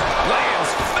ragdoll here.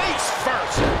 Lands face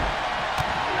first. Oh,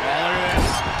 look at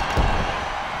this.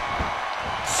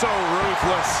 So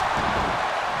ruthless.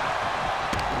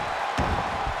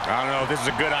 I don't know if this is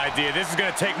a good idea. This is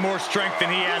going to take more strength than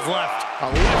he has left.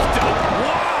 A lift up.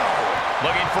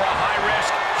 Whoa! Looking for a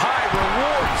high-risk,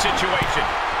 high-reward situation.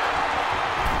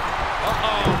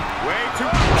 Uh-oh. Way too...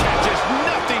 Catches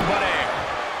nothing but air.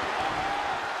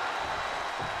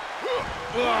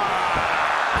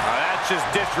 That's just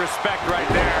disrespect right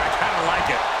there. I kind of like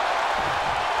it.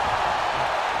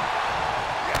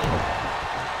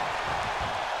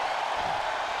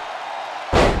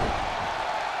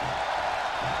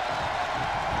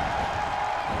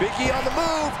 Big E on the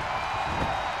move.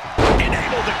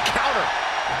 Enabled to counter.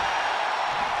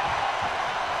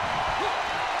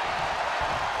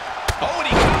 Oh, and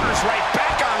he counters right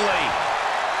back on Lee.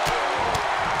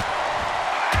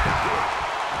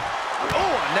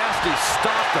 Oh, a nasty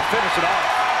stop to finish it off.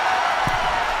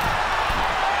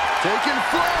 Taking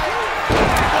flight.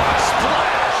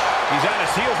 Splash. He's on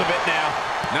his heels a bit now.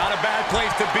 Not a bad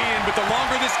place to be in, but the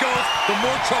longer this goes, the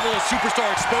more trouble a superstar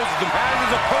exposes them. And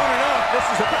his opponent up. This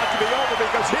is about to be over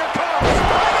because here comes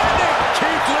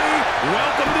Keith Lee,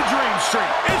 welcome to Dream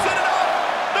Street. Is it enough?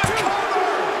 The cover.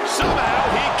 Somehow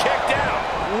he kicked out.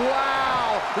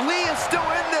 Wow, Lee is still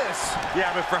in this.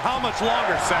 Yeah, but for how much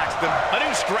longer, Saxton? A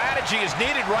new strategy is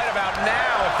needed right about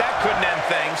now if that couldn't end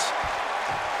things.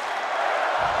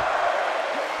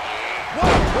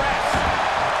 What a press.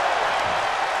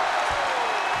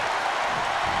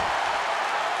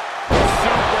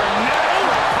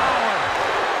 Supernatural power.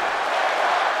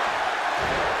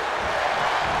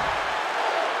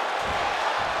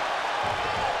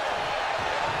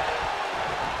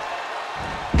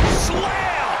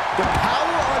 Slam. The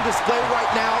power on display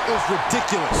right now is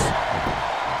ridiculous.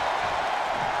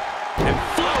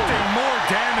 Inflicting more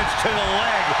damage to the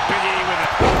leg. Big E with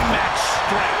unmatched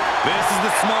strength. This is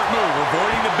the smart move,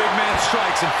 avoiding the big man's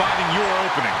strikes and finding your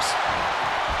openings.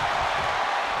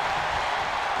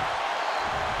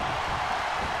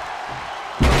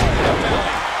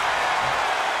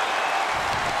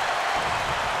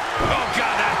 Oh,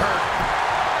 God, that hurt.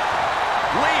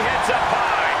 Lee heads up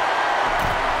high.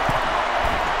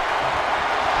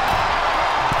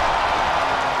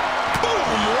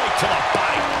 Boom,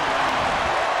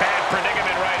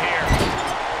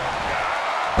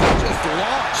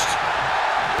 launched.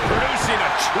 Producing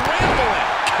a trampling.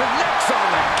 Connects on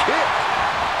the kick.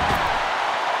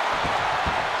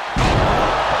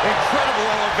 Incredible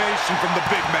elevation from the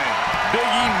big man. Big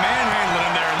E manhandling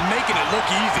him there and making it look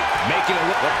easy. Making it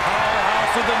look. The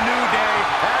powerhouse of the New Day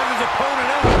has his opponent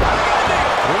out.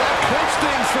 Well, that clinched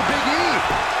things for Big E.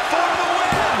 For the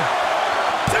win.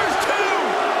 There's two.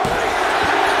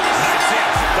 That's it.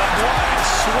 The blood and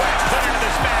sweat put into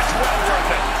this match. Well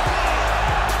worth it.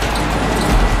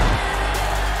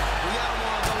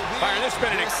 Byron, this has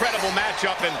been an incredible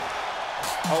matchup and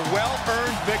a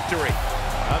well-earned victory.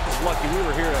 I'm just lucky we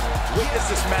were here to witness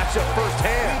this matchup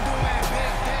firsthand.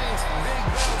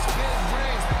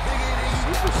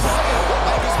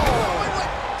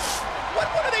 What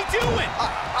are they doing?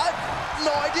 I have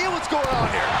no idea what's going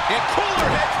on here. And cooler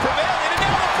heads prevailing, and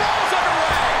now the brawl's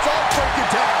underway. It's all breaking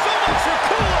down. So much for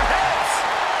cooler heads.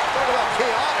 Talk about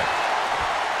chaotic.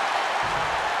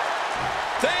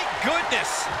 Thank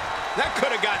goodness. That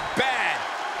could have got bad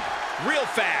real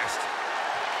fast.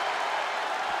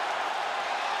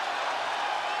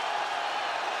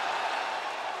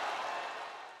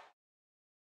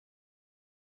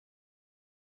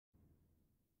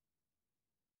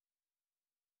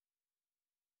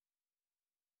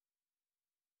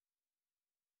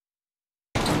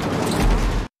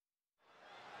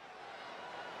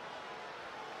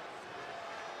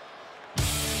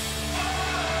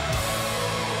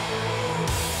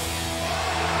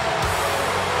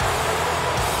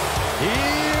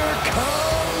 Here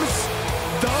comes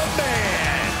the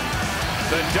man.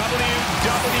 The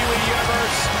WWE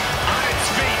Universe on its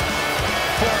feet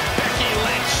for Becky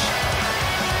Lynch.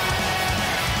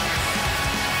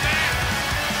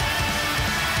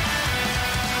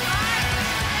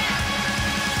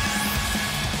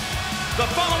 The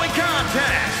following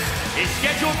contest is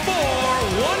scheduled for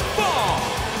one fall.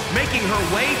 Making her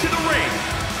way to the ring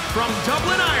from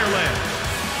Dublin, Ireland,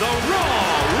 the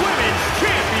Raw Women's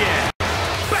Champion,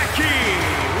 Becky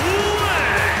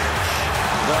Lynch.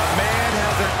 The man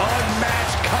has an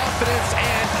unmatched confidence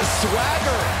and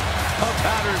swagger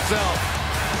about herself.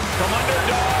 From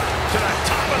underdog to the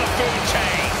top of the food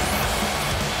chain.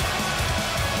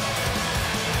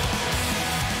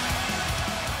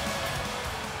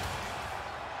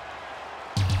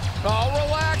 Oh,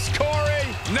 relax, Corey.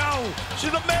 No.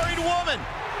 She's a married woman.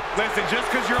 Listen, just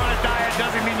because you're on a diet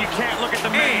doesn't mean you can't look at the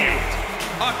menu.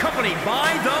 And accompanied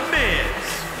by The Miz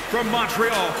from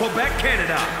Montreal, Quebec,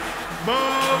 Canada,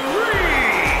 MyRISE.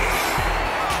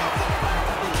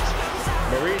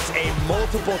 MyRISE, a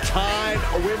multiple-time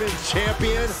women's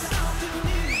champion.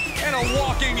 And a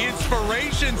walking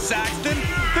inspiration, Saxton.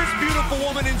 This beautiful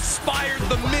woman inspired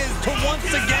The Miz to once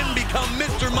again become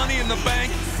Mr. Money in the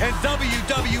Bank and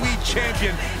WWE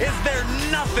Champion. Is there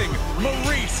nothing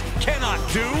MyRISE cannot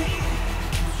do?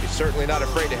 She's certainly not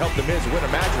afraid to help The Miz win a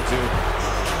match or two.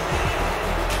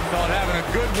 Thought having a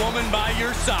good woman by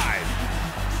your side.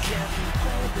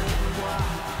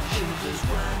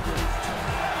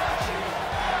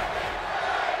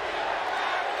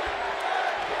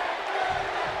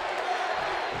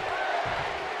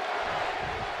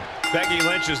 Becky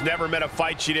Lynch has never met a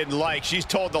fight she didn't like. She's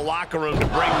told the locker room to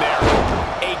bring their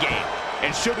A-game.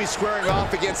 And she'll be squaring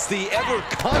off against the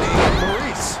ever-cunning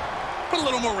MyRISE. Put a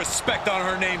little more respect on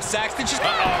her name, Saxton. She's... She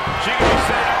can be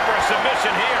set up for a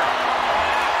submission here.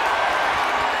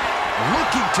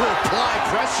 Looking to apply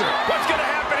pressure. What's going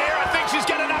to happen here? I think she's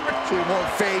got an opportunity. She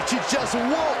won't fade. She just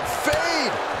won't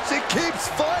fade. She keeps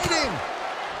fighting.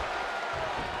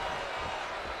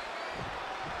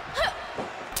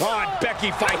 Oh, and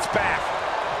Becky fights back.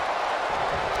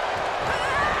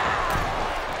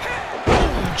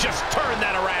 Boom, just turn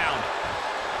that around.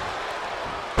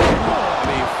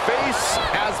 The face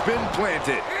has been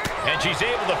planted. And she's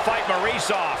able to fight MyRISE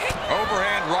off.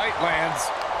 Overhand right lands.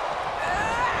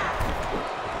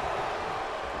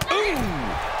 Ooh.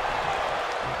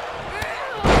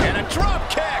 And a drop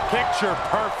kick. Picture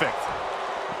perfect.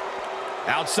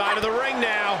 Outside of the ring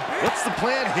now. What's the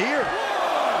plan here?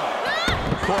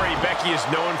 Corey, Becky is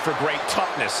known for great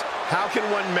toughness. How can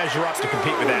one measure up to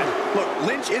compete with that? Look,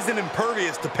 Lynch isn't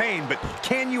impervious to pain, but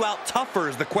can you out-tough her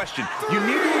is the question. You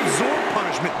need to absorb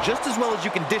punishment just as well as you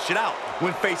can dish it out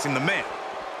when facing the man.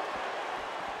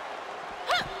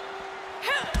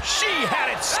 She had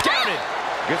it scouted.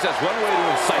 Guess that's one way to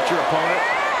incite your opponent.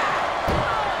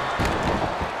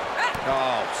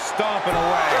 Oh, stomping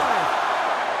away.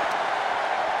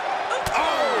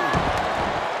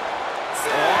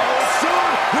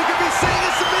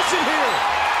 Here.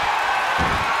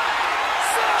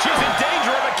 She's in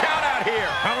danger of a count out here.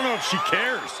 I don't know if she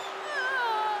cares.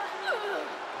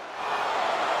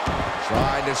 She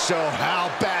Trying to show how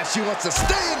bad she wants to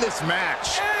stay in this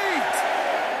match. 8,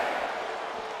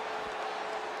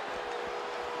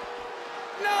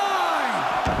 9.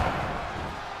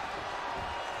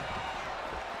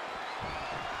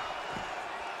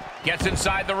 Gets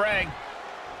inside the ring.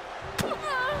 To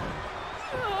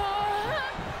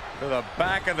the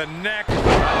back of the neck. Not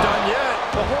done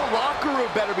yet. The whole locker room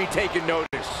better be taking notice.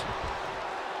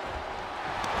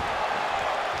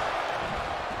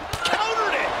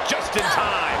 Countered it just in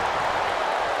time.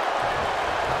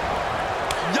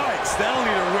 Yikes, that'll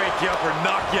either wake you up or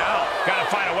knock you out. Gotta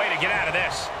find a way to get out of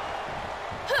this.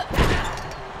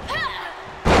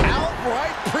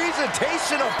 Outright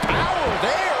presentation of power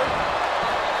there.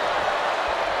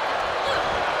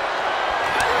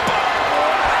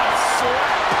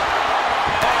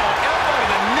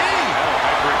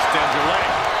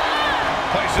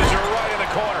 Places her right in the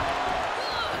corner.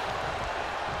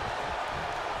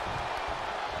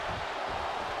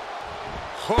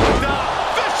 Hooked up.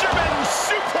 Fisherman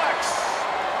suplex.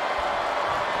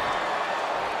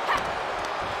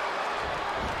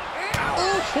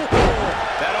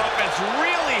 That offense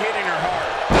really hitting her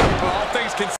hard. Well, all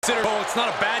things considered, it's not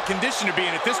a bad condition to be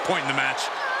in at this point in the match.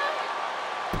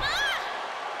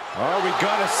 Are we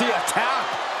gonna see a tap?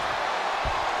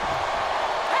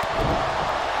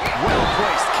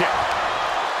 Well-placed kick.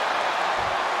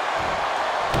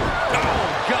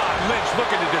 Oh, God, Lynch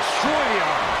looking to destroy the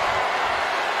arm.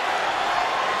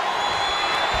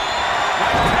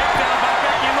 Nice takedown by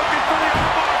Becky, looking for the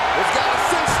armbar. It's got a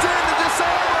cinched in to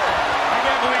disarm. I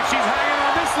can't believe she's hanging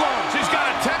on this long. She's got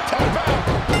a 10-toe pound.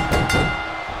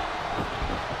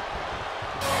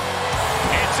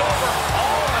 It's over.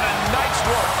 All in a night's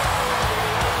work.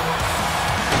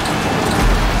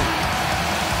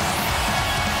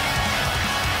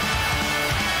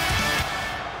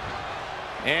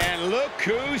 And look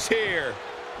who's here.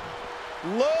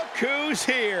 Look who's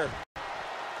here.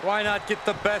 Why not get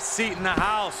the best seat in the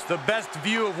house, the best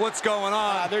view of what's going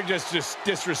on? They're just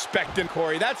disrespecting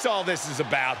Corey. That's all this is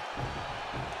about.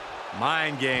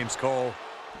 Mind games, Cole.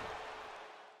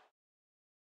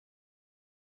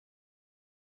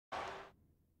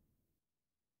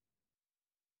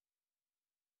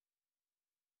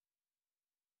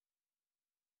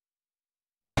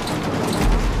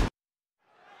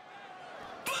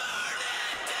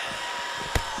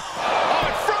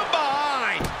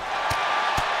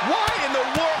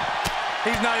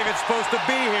 He's not even supposed to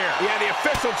be here. Yeah, the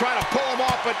official trying to pull him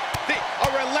off, but a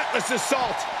relentless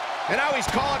assault. And now he's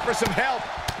calling for some help.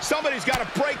 Somebody's got to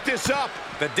break this up.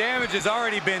 The damage has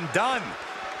already been done.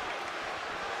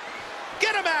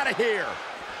 Get him out of here.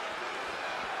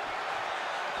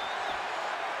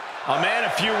 A man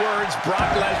of few words,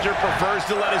 Brock Lesnar prefers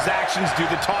to let his actions do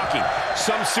the talking.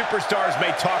 Some superstars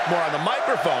may talk more on the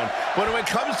microphone, but when it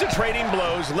comes to trading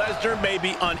blows, Lesnar may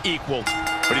be unequaled.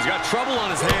 But he's got trouble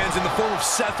on his hands in the form of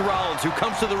Seth Rollins, who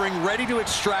comes to the ring ready to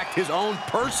extract his own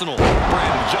personal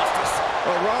brand of justice.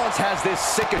 Well, Rollins has this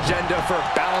sick agenda for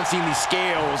balancing the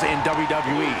scales in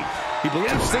WWE. He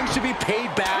believes things should be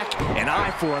paid back, an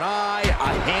eye for an eye,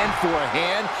 a hand for a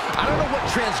hand. I don't know what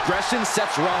transgression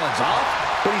sets Rollins off,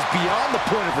 but he's beyond the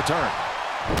point of return.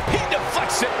 He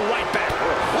deflects it right back.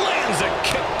 Lands a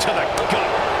kick to the gut.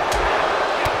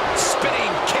 Spinning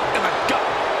kick to the gut.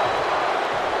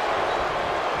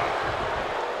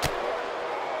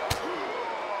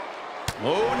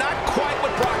 Oh, not quite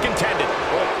what Brock intended.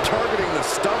 Oh, targeting the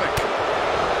stomach.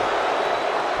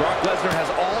 Brock Lesnar has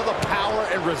all the power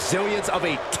and resilience of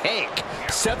a tank.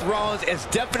 Seth Rollins is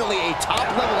definitely a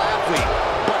top-level athlete,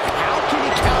 but how can he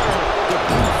counter the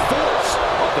brute force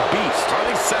of the beast? I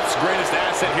think Seth's greatest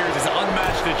asset here is his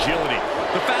unmatched agility.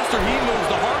 The faster he moves,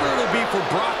 the harder it'll be for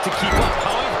Brock to keep up.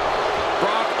 However,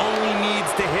 Brock only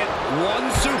needs to hit one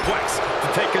suplex to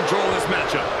take control of this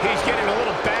matchup. He's getting a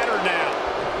little battered now.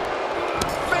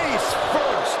 Face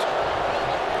first.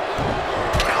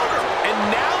 Counter. And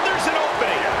now there's an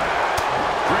opening.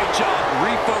 Great job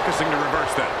refocusing to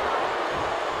reverse that.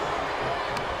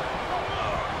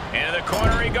 Into the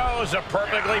corner he goes. A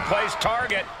perfectly placed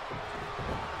target.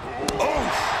 Oh,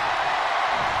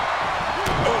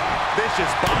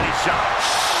 vicious body shot.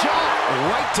 Shot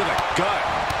right to the gut.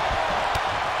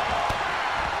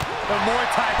 The Muay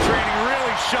Thai training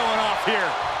really showing off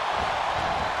here.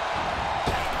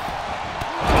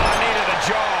 Knee to the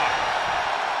jaw.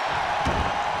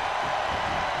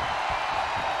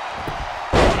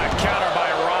 What a counter by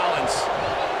Rollins.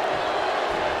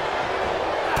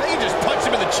 I think he just punched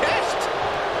him in the chest.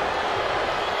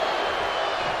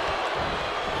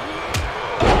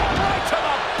 Right to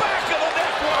the back of the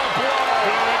neck. What a blow.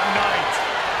 Good night.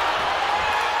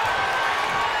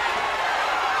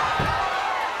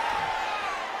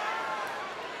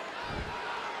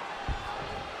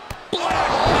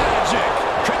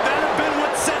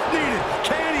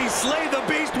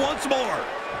 once more.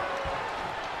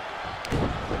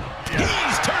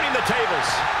 He's turning the tables.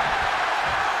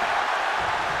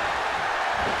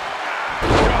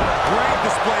 Great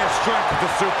display of strength with the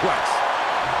suplex.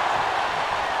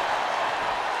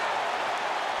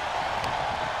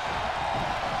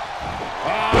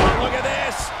 Oh, look at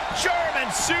this. German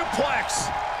suplex.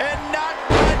 And not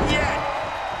done yet.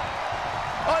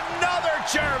 Another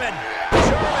German.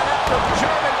 German after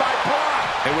German by Brock.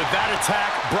 And with that attack,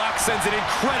 Brock sends an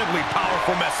incredibly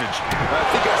powerful message. I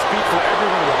think I speak for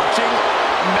everyone watching.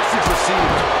 Message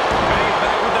received. Paying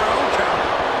back with their own counter.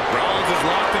 Rollins is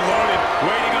locked and loaded,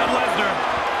 waiting on Lesnar.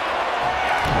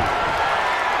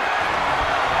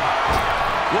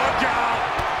 Look out!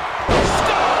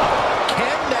 Stop!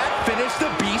 Can that finish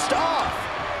the Beast off?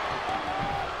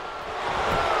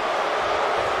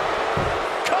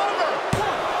 Cover.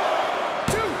 1,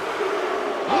 2.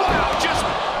 Wow, just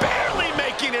barely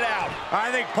making it out.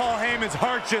 I think Paul Heyman's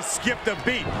heart just skipped a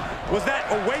beat. Was that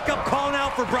a wake-up call now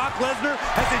for Brock Lesnar?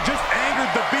 Has it just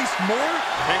angered the Beast more?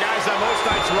 Hey guys, on most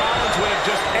nights Rollins would have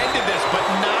just ended this, but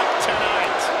not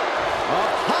tonight.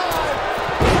 Up high.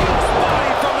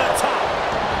 Body from the top.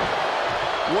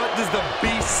 What does the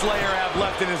Beast Slayer have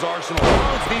left in his arsenal?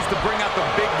 Rollins needs to bring out the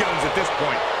big guns at this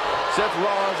point. Seth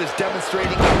Rollins is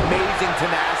demonstrating amazing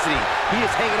tenacity. He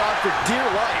is hanging on for dear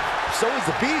life. So is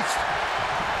the Beast.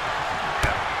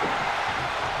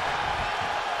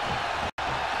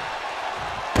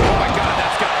 Oh my God,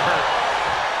 that's gotta hurt.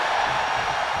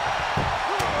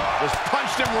 Just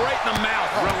punched him right in the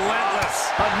mouth.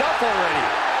 Relentless. Enough already.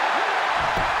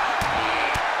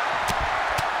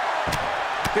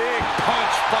 Big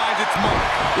punch finds its mark.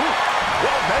 Ooh,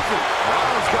 well measured.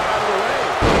 Rollins got out of the way.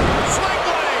 Sling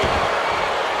blade.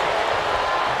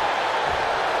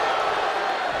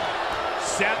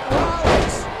 Seth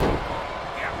Rollins.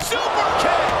 Super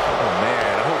kick. Oh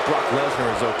man, I hope Brock Lesnar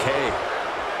is okay.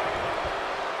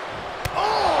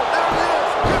 Oh, there it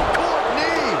is. Ripcord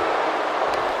knee.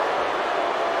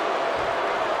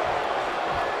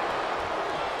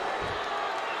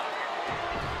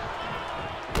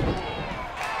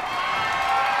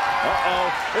 Uh-oh.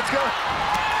 It's going.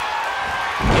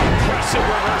 Impressive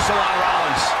reversal on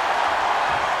Rollins.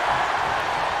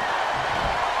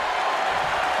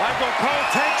 Michael Cole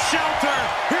takes shelter.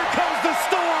 Here comes the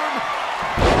storm.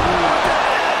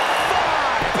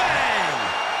 Bang!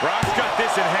 Brock's got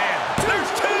this in hand.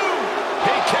 There's 2.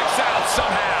 He kicks out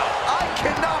somehow. I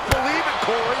cannot believe it,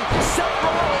 Corey. Seth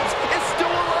Rollins is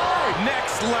still alive.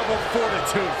 Next level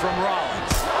fortitude from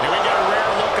Rollins. And we get a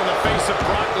rare look in the face of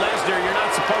Brock Lesnar. You're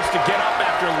not supposed to get up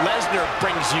after Lesnar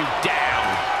brings you down.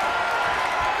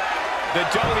 The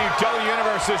WWE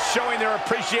Universe is showing their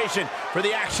appreciation for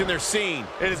the action they're seeing.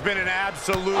 It has been an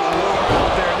absolute war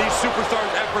out there. These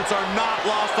superstars' efforts are not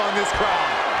lost on this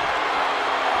crowd.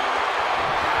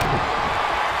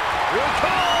 Here it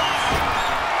comes!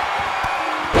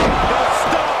 The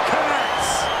stomp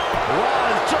connects.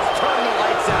 Rollins just turned the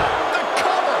lights out. The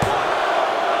cover!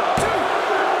 1,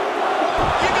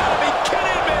 2. You gotta be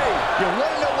kidding me! You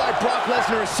want to know why Brock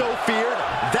Lesnar is so feared?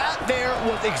 That there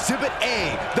was Exhibit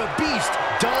A. The Beast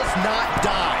does not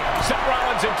die. Seth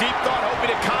Rollins in deep thought, hoping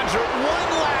to conjure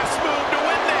one last move to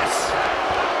win this.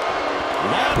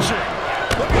 Launching.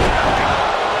 Look at that!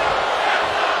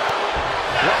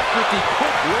 Brock with the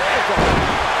quick wherewithal.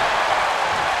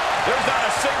 There's not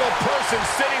a single person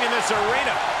sitting in this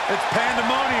arena. It's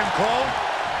pandemonium, Cole.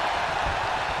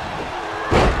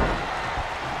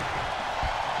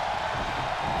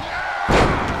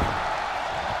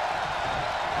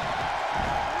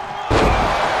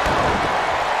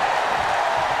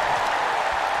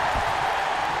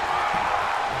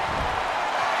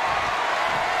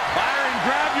 Byron,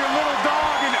 grab your little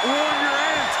dog and warn your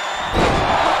aunt.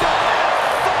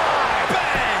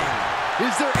 Bang!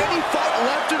 Is there any fight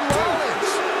left in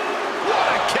Rollins? What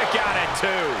a kick out at 2.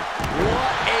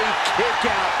 What a kick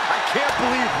out. I can't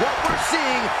believe what we're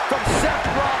seeing from Seth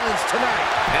Rollins tonight.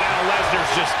 And now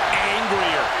Lesnar's just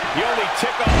angrier. You only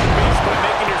tick off the Beast by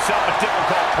making yourself a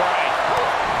difficult prey.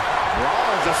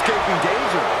 Rollins escaping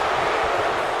danger.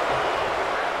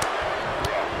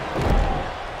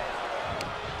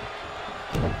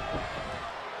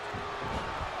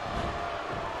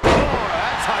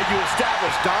 That's how you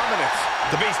establish dominance.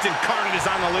 The Beast Incarnate is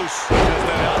on the loose. Just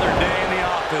another day in the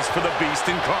office for the Beast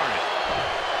Incarnate.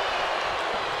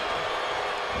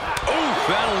 Ooh,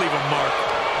 that'll leave a mark.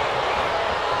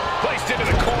 Placed into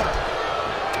the corner.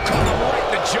 Caught him right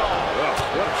in the jaw.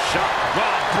 Ugh, what a shot.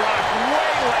 Oh, Brock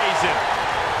waylays him.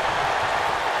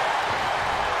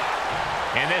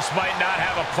 And this might not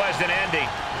have a pleasant ending.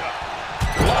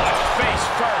 Launched face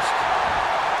first.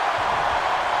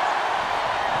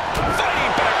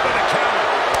 fighting back with a counter.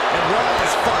 And Rollins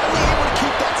is finally able to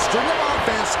keep that string of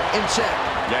offense in check.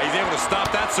 Yeah, he's able to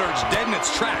stop that surge dead in its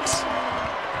tracks.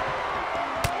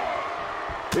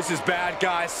 This is bad,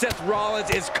 guys. Seth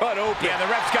Rollins is cut open. Yeah, the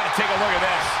ref's got to take a look at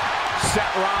this.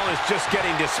 Seth Rollins just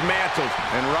getting dismantled.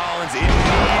 And Rollins in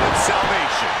need of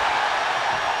salvation.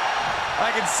 I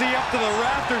can see up to the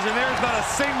rafters, and there's not a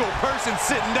single person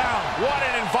sitting down. What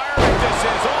an environment this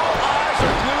is. All eyes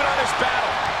are glued on this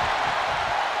battle.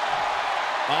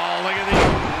 Oh, look at the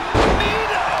knee.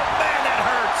 Oh, man, that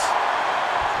hurts.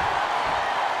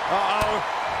 Uh-oh.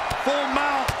 Full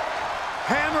mount.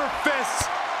 Hammer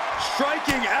fists.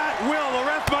 Striking at will. The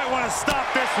ref might want to stop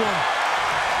this one.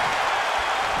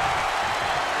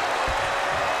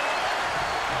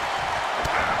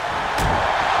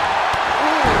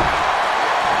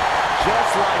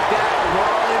 Just like that,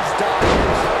 Rollins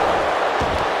dodges.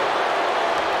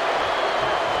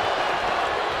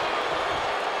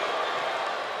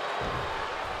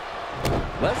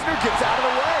 Lesnar gets out of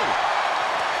the way.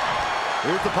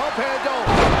 Here's the pump handle.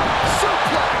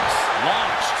 Suplex.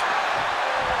 Launched.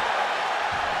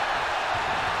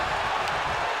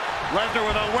 Lesnar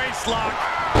with a waist lock.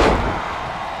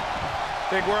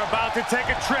 Think we're about to take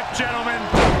a trip, gentlemen.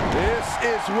 This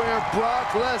is where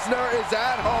Brock Lesnar is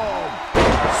at home.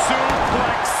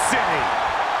 Suplex City.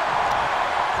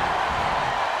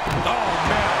 Oh,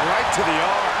 man, right to the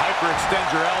arm. Hyperextend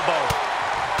your elbow.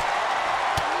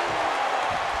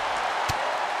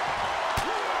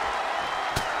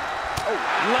 Oh,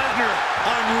 Lesnar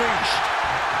unleashed.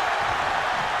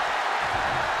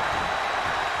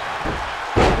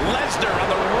 Lesnar on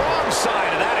the wrong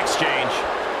side of that exchange.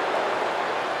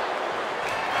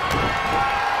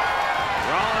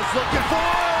 Rollins looking for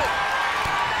it.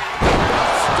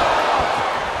 Stop.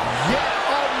 Yet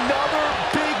another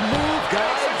big move,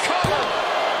 guys. Cover.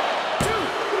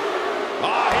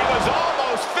 Oh, he was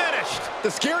almost finished.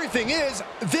 The scary thing is,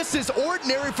 this is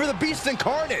ordinary for the Beast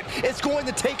Incarnate. It's going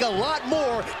to take a lot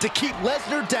more to keep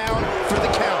Lesnar down for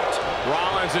the count.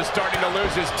 Rollins is starting to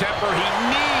lose his temper. He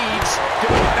needs to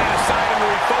put that aside and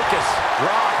refocus.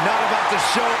 Brock not about to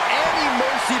show any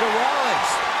mercy to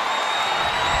Rollins.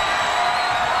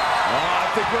 Oh,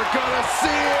 I think we're gonna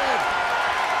see it.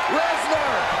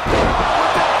 Lesnar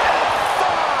with the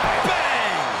F5.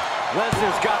 Bang!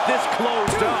 Lesnar's got this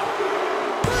closed up.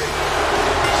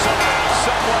 Somehow,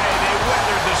 someway, they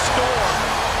weathered the storm.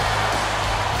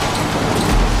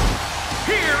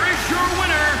 Here is your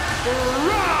winner,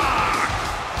 Brock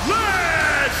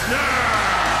Lesnar!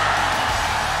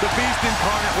 The Beast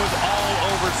Incarnate was all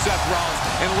over Seth Rollins,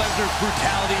 and Lesnar's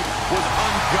brutality was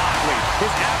ungodly. His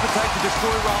appetite to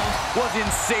destroy Rollins was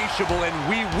insatiable, and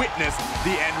we witnessed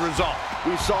the end result.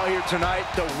 We saw here tonight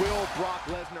the will Brock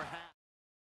Lesnar has.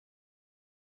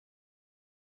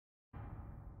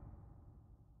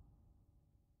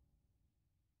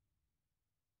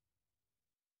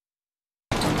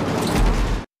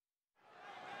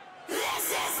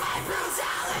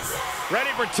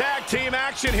 Ready for tag team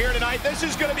action here tonight. This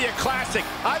is going to be a classic.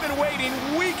 I've been waiting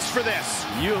weeks for this.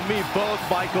 You and me both,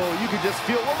 Michael. You can just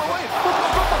feel, wait, look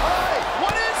from behind.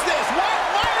 What is this? Why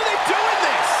are they doing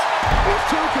this? These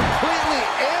two completely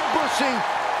ambushing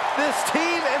this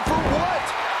team, and for what?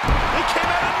 He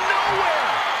came out of nowhere.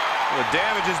 Well, the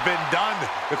damage has been done.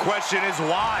 The question is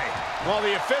why? Well,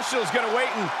 the official's going to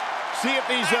wait and see if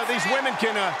these women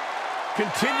can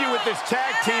continue with this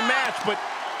tag team match, but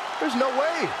there's no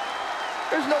way.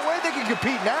 There's no way they can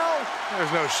compete now.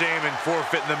 There's no shame in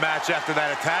forfeiting the match after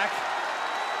that attack.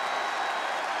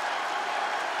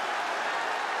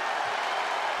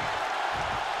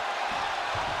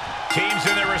 Teams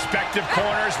in their respective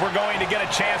corners, we're going to get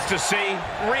a chance to see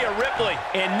Rhea Ripley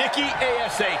and Nikki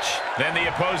A.S.H. Then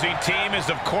the opposing team is,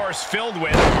 of course, filled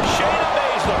with Shayna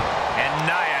Baszler and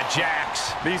Nia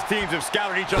Jax. These teams have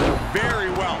scouted each other very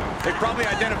well. They probably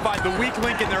identified the weak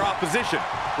link in their opposition.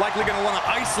 Likely going to want to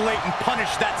isolate and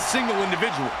punish that single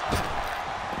individual.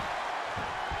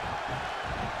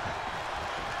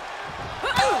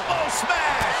 Oh,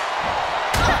 smash!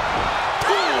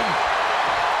 Boom!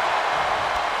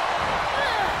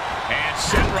 And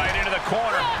sent right into the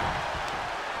corner.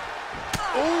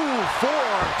 Ooh,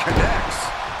 forearm connects.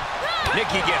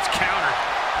 Nikki gets countered.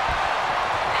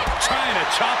 Trying to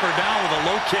chop her down with a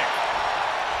low kick.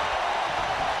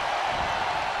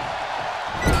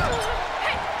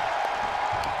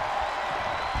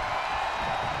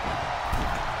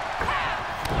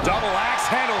 Double axe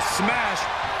handle smash.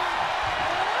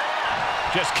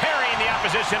 Just carrying the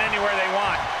opposition anywhere they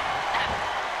want.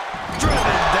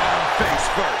 Driven down face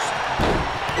first.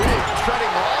 Ooh,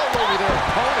 treading all over their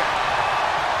opponent.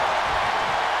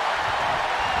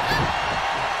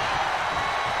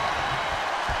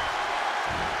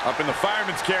 Up in the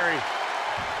fireman's carry.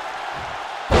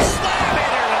 Slam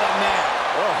it into the mat.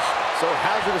 Oh, so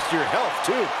hazardous to your health,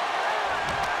 too.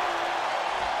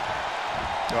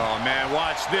 Oh, man,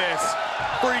 watch this.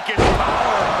 Freakish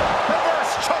power.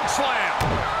 Reverse choke slam.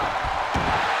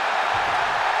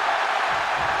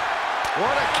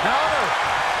 What a counter.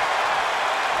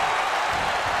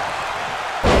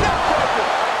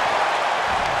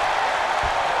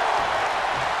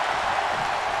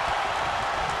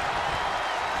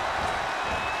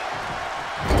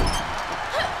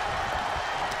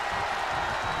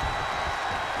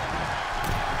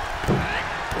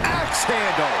 Axe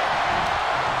handle.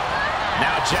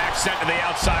 Now Jack sent to the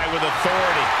outside with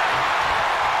authority.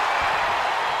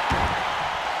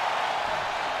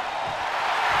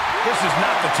 This is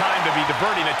not the time to be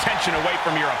diverting attention away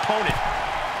from your opponent.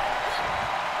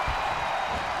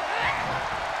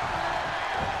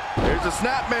 Here's a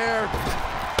snapmare.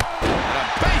 And a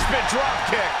basement drop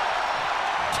kick.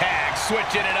 Tag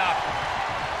switching it up.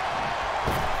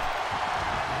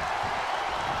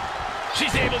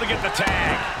 She's able to get the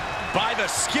tag. By the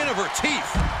skin of her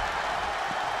teeth.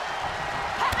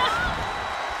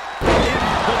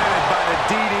 Implanted by the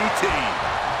DDT.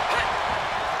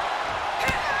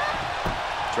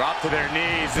 Drop to their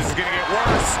knees. This is going to get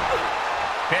worse.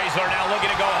 Baszler now looking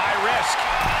to go high risk.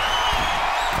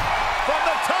 From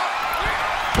the top.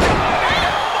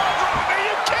 Elbow drop. Are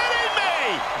you kidding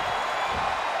me?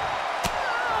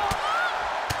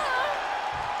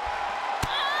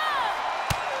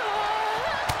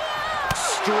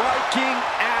 Striking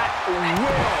at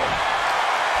will.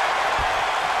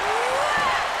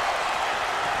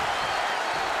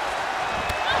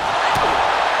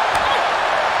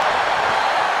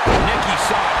 Nikki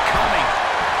saw it coming.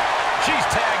 She's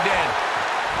tagged in.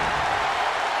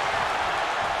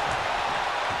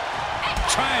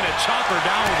 Trying to chop her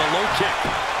down with a low kick.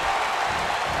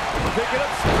 Picking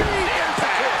up speed.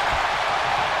 Impact.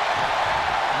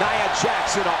 Nia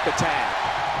Jackson off the tag.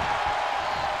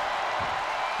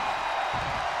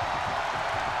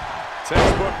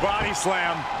 Textbook body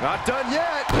slam. Not done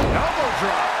yet. Elbow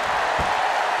drop.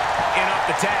 In off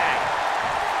the tag.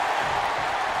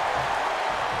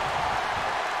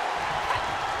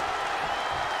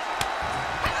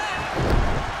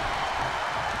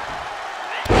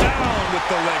 Down with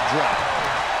the leg drop.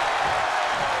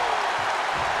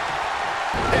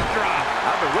 Hip drop.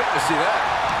 I've been waiting to see that.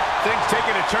 Things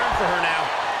taking a turn for her now.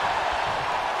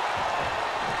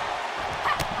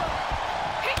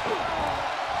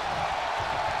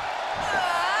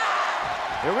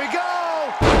 Here we go.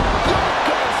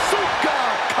 Yokosuka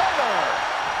cover.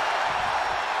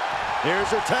 Here's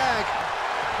her tag.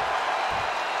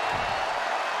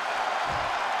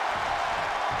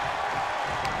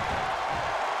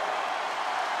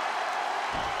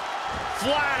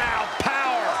 Flat out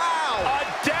power. Wow. A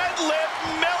deadlift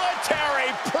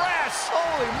military press.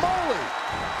 Holy moly.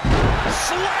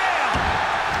 Slam.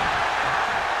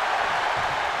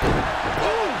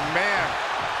 Oh, man.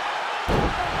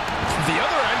 The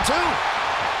other end, too.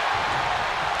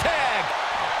 Tag.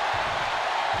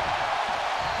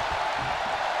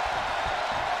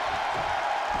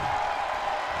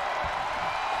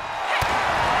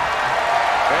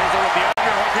 Baszler with the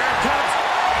underhook. Here it comes.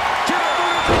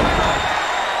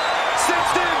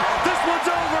 Cinched in. This one's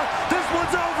over. This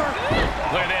one's over.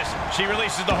 Look at this. She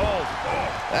releases the hold.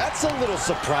 That's a little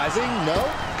surprising. No,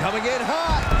 coming in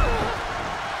hot.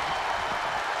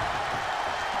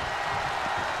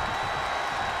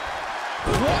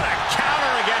 What a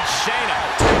counter against Shayna.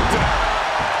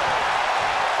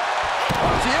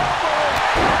 Watch the elbow.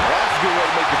 That's a good way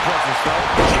to make your presence felt.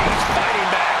 She's fighting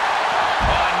back.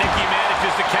 Oh, Nikki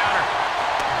manages to counter.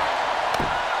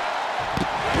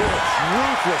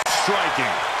 Ruthless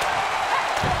striking.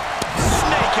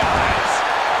 Snake eyes.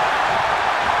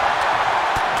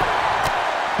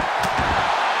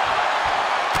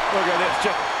 Look at this.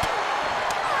 Just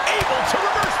Able to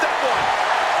reverse that one.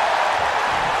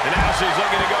 And now she's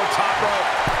looking to go top rope.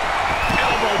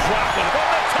 Elbow dropping from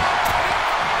the top.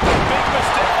 Big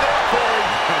mistake there, Corey.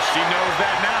 She knows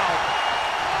that now.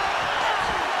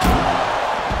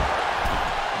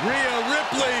 Rhea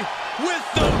Ripley with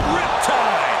the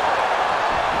riptide.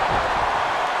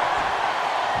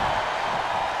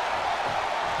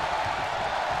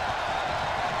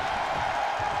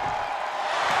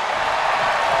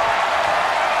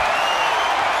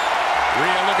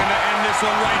 Rhea looking to end this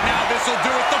one right now. This will do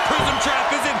it. The prism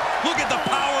trap is in. Look at the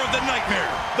power of the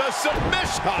nightmare. The submission.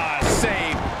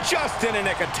 Save just in a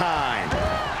nick of time.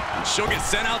 She'll get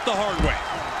sent out the hard way.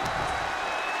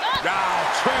 Now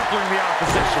trampling the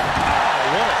opposition.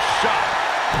 Oh, what a shot.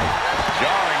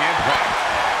 Jarring impact.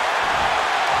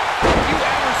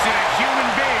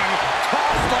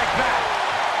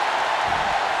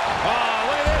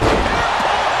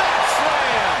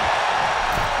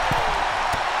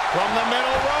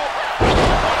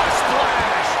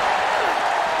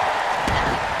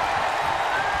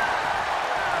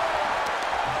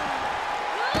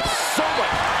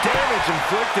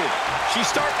 inflicted. She's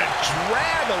starting to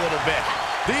drag a little bit.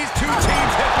 These two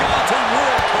teams have gone to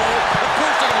war, Cole. Of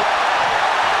course they're going to...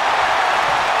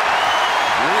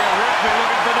 Rhea Ripley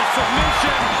looking for the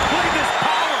submission. Look at this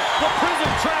power. The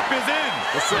prison trap is in.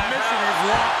 The submission is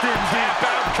locked in deep. Tap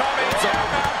out coming.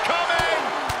 Tap out coming.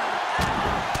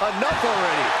 Enough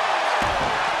already.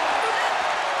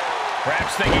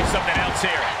 Perhaps thinking something else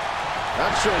here.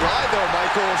 Not sure why, though,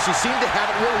 Michael. She seemed to have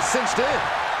it really cinched in.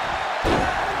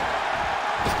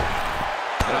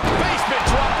 And a basement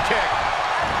drop kick.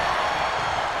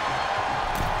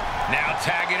 Now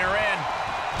tagging her in.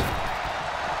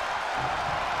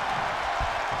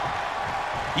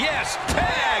 Yes,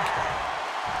 tag.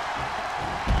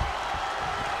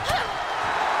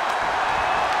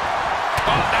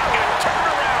 Oh, now gonna turn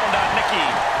around on Nikki.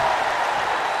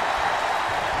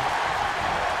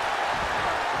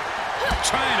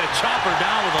 Trying to chop her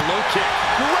down with a low kick.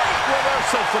 Great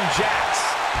reversal from Jax.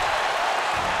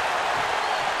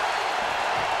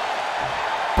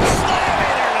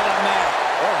 Slamming her to the mat.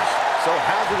 Oh, so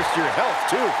hazardous to your health,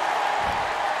 too.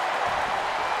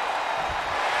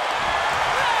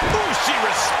 Ooh, she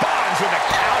responds with a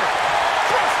counter.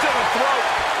 Thrust to the throat.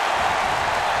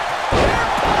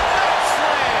 Airport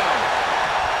slam.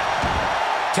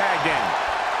 Tagged in.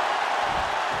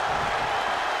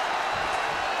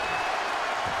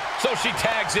 So she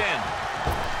tags in.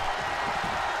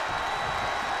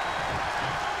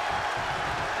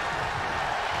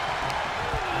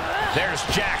 There's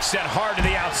Jax sent hard to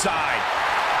the outside.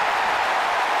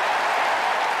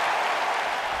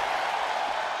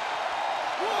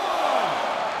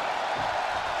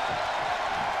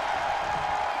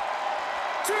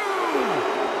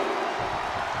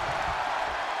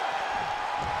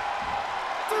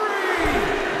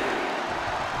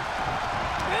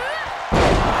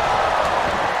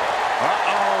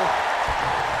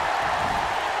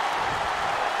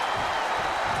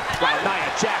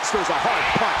 Jax throws a hard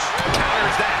punch.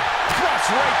 Counters that. Thrust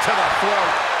right to the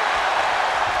throat.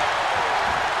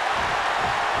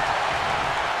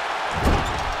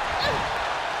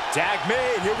 Tag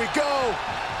made. Here we go.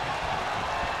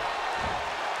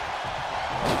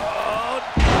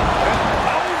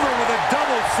 Over with a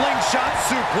double slingshot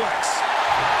suplex.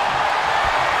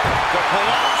 The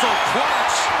colossal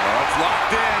clutch. Oh, it's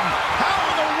locked in. How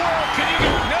in the world can you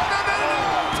go? No, no, no, no.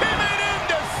 Pivot in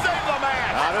to save the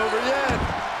match. Not over yet.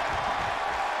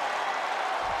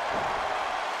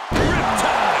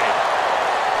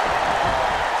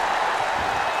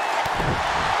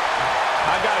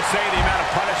 Say the amount of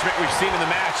punishment we've seen in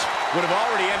the match would have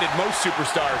already ended most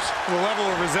superstars. The level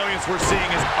of resilience we're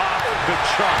seeing is off the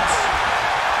charts.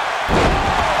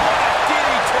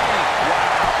 DDT.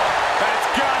 Wow. That's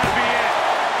gotta be it.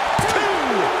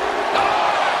 Two. Oh,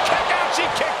 kick out. She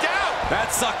kicked out.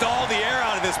 That sucked all the air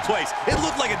out of this place. It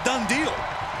looked like a done deal.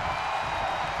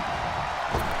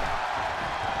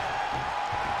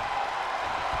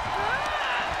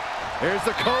 Here's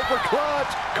the Cobra Clutch.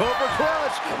 Cobra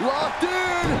Clutch. Locked in.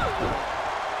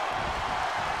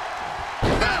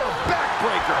 And a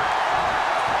backbreaker.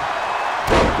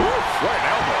 Oof, right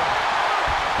elbow.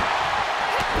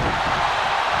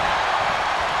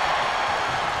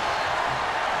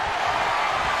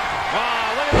 Ah,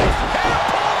 look at this.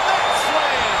 Hair-pull neck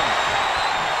slam.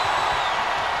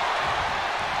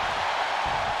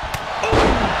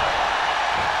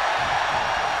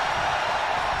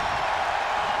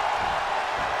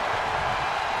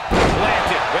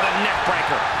 Planted with a neck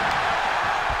breaker.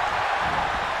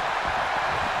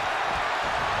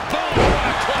 Boom, what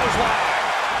a clothesline.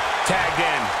 Tagged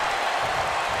in.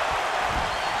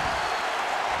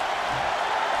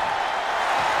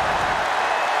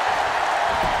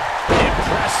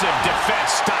 Impressive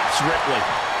defense stops Ripley.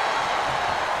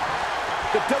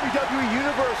 The WWE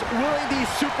Universe willing these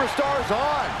superstars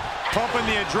on. Pumping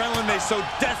the adrenaline they so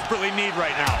desperately need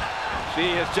right now.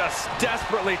 She is just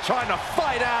desperately trying to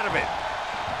fight out of it.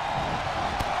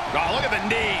 Oh, look at the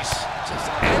knees.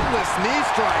 Just endless knee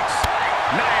strikes.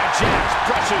 Nia Jax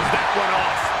brushes that one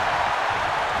off.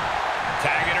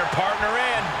 Tagging her partner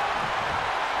in.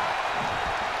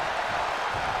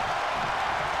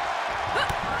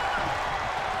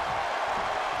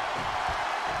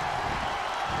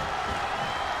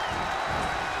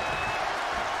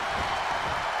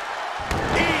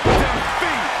 Eat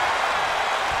defeat.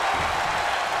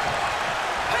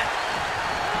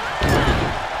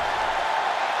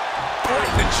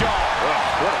 Break the jaw. Oh,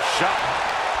 what a shot.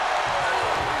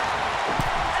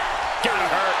 Gotta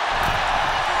hurt.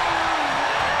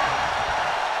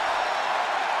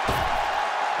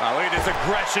 Oh, look at this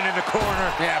aggression in the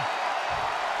corner. Yeah.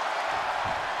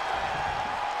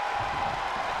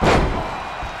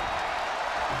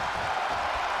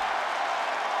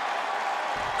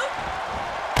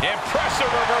 Impressive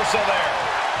reversal there.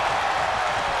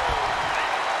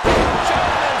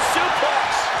 German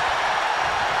suplex.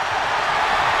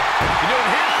 You're doing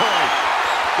here, Corey.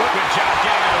 Good job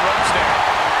getting on the ropes there.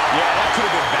 Yeah, that could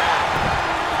have been bad.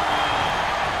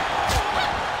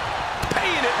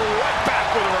 Paying it right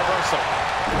back with a reversal.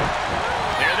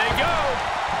 There they go.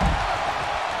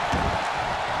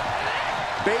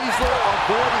 Baszler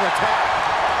avoiding attack.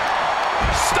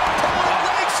 Stop pulling a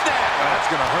leg snap. That's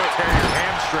going to hurt. Tear your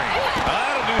hamstring.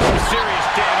 That'll do some serious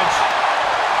damage.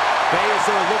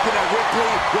 Baszler looking at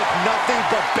Ripley with nothing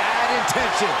but bad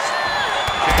intentions.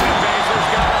 Shayna Baszler's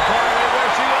got a parlay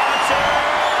where she wants it.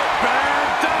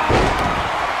 Backed up.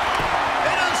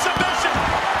 Into the submission.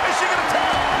 Is she going to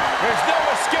tap? There's no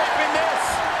escaping this.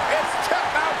 It's tap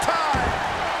out time.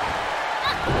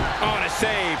 On a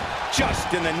save,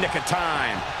 just in the nick of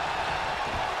time.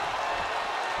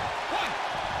 1,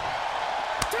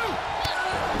 2.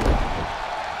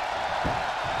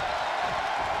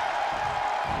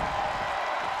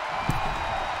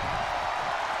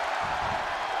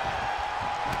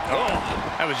 Oh,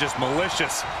 that was just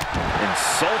malicious.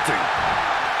 Insulting.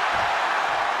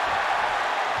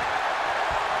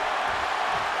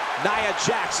 Nia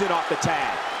Jackson off the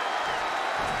tag.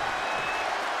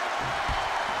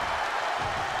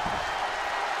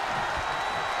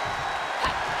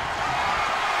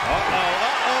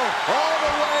 All the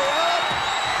way up.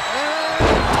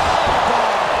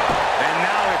 And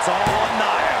now it's all on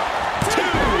Nia. 2.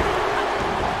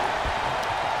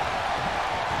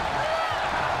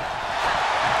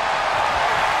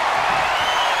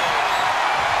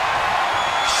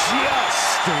 Just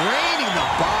straining the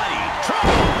body.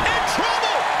 In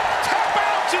trouble! Tap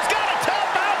out! She's got to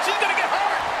tap out! She's going to get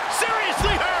hurt!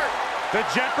 Seriously hurt! The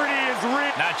jeopardy is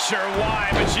real. Not sure why,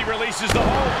 but she releases the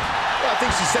hold. Well, I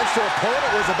think she sensed her opponent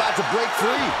was about to break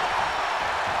free.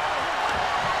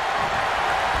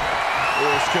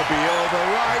 This could be over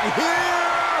right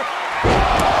here.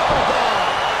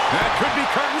 That could be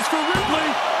curtains for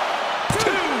Ripley. 2,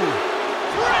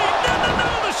 3. No.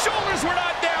 The shoulders were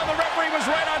not down. The referee was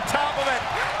right on top of it.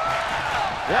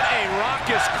 What a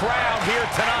raucous crowd here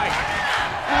tonight.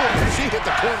 Ooh, she hit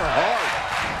the corner hard.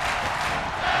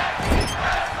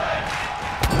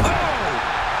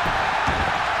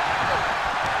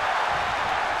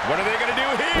 What are they going to do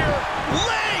here?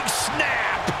 Leg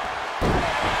snap!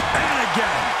 And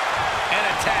again. An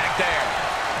attack there.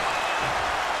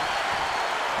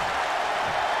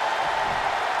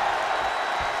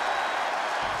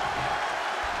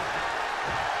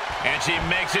 And she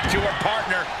makes it to her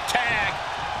partner. Tag.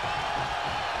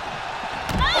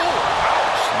 Oh,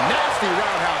 ouch. Nasty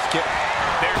roundhouse kick.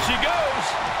 There she goes.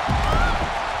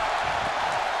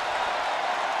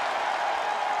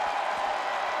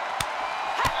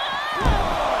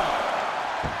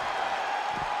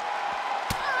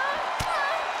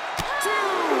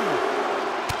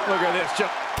 Look at this.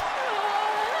 Just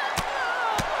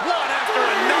One after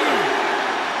another.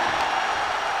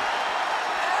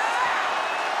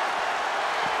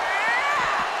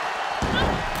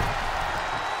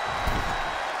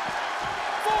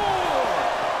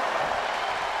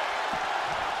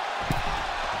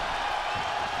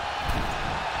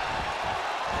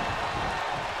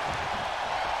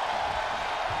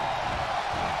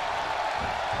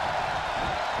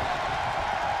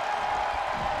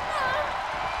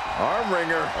 Arm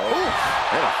wringer. Oh,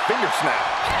 and a finger snap.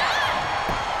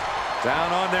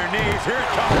 down on their knees. Here it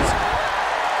comes.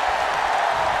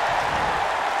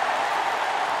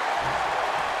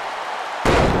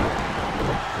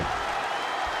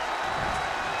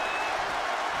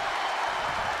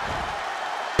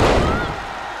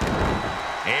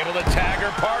 Able to tag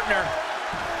her partner.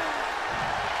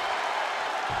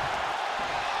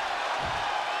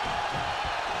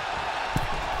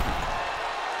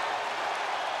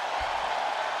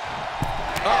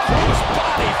 Across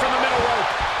body from the middle rope.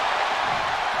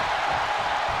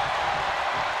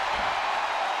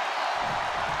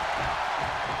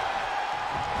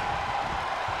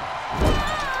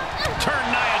 Turn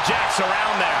Nia Jax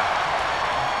around there.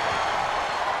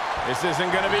 This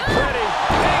isn't going to be pretty.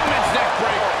 Hangman's neck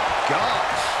breaker.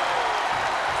 Gosh.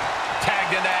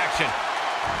 Tagged into action.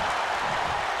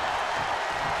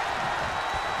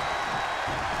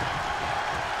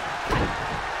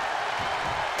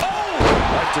 Oh!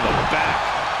 Right to the back.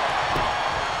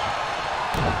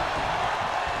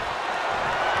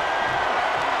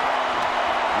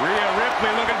 Rhea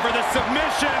Ripley looking for the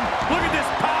submission. Look at this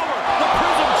power. The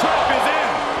Prism Trap is in.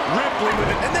 Ripley with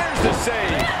it. And there's the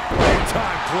save. Big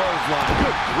time clothesline.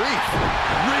 Good grief.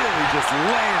 Really just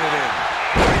laying it in.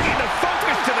 Bringing the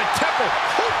focus to the temple,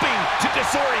 hoping to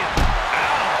disorient.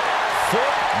 Ow!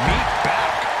 foot, meet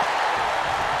back.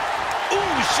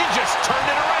 Ooh, she just turned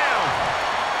it around.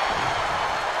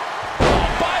 Oh,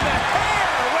 by the hair,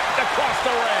 whipped across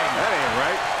the ring. That ain't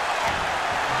right.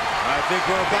 I think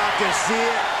we're about to see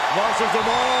it. Muscles them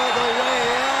all the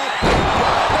way up.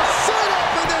 The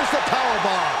setup, and there's the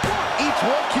powerbomb. Each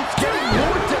one keeps getting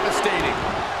more devastating.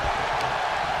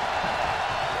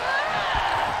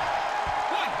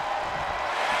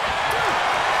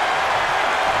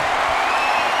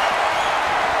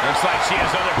 Looks like she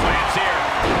has other plans here.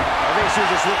 I think she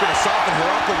was just looking to soften her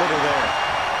up a little there.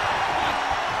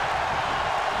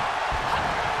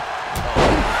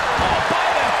 Oh, by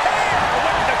the hair,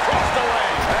 whipped across the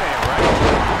ring. That ain't right.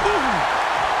 Ooh.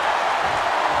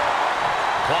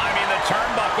 Climbing the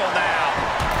turnbuckle now.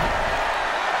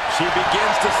 She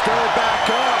begins to stir back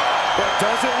up, but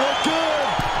doesn't look good.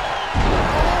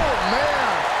 Oh,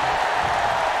 man.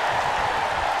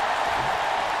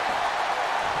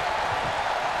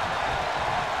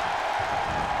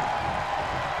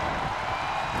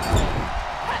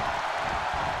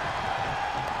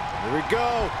 Here we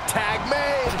go. Tag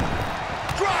made.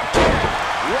 Drop kick.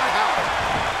 Wow.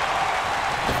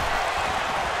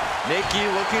 Nikki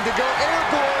looking to go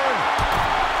airborne.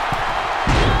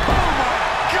 Oh, my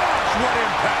gosh, what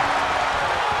impact.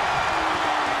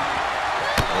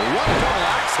 What a double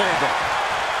axe handle.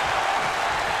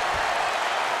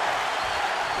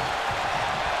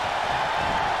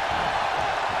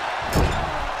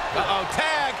 Uh-oh,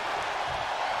 tag.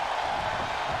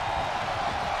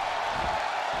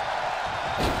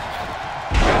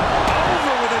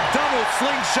 Over with a double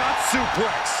slingshot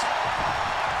suplex.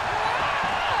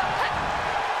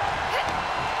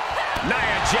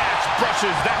 Nia Jax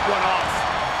brushes that one off.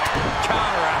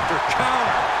 Counter after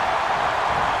counter.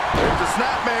 There's the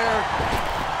snapmare.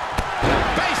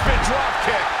 Basement drop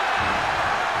kick.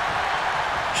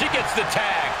 She gets the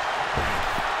tag.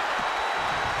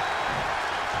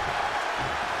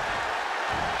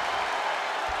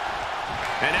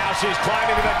 And now she's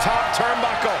climbing to the top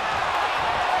turnbuckle.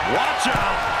 Watch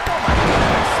out. Oh, my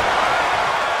goodness.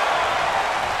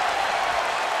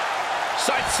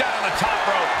 Sights set on the top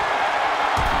rope.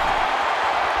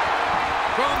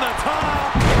 From the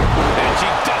top. And she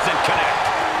doesn't connect.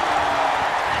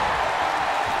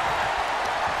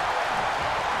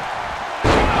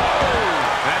 Oh!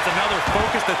 That's another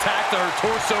focused attack to her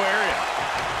torso area.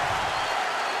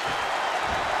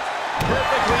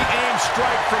 Perfectly aimed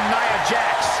strike from Nia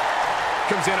Jax.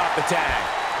 Comes in off the tag.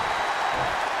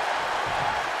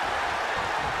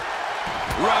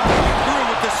 Running through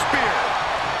with the spear.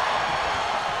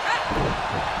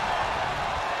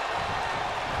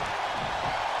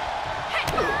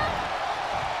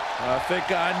 I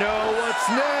think I know what's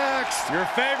next. Your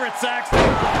favorite, Saxton.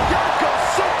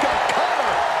 Yokosuka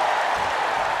cutter.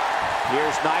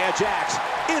 Here's Nia Jax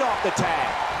in off the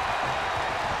tag.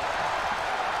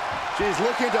 She's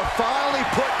looking to finally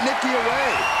put Nikki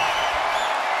away.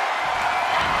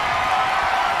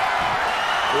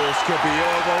 This could be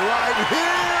over right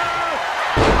here.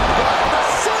 The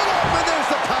setup, and there's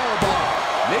the powerbomb.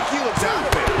 Nikki looks out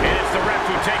of it. And it's the ref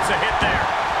who takes a hit there.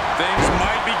 Things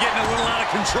might be getting a little out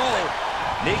of control.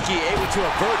 Nikki able to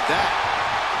avert that.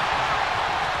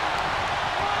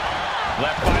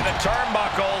 Left by the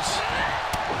turnbuckles.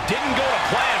 Didn't go to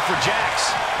plan for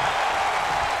Jax.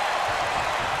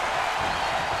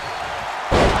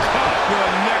 Caught with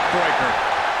a neck breaker.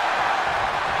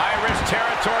 High-risk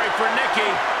territory for Nikki.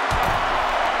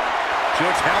 She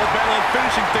looks hell-bent on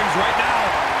finishing things right now.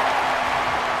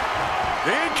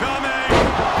 Incoming!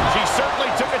 She certainly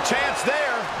took a chance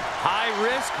there. High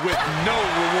risk with no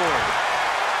reward.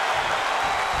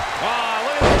 Oh,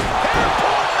 look at this.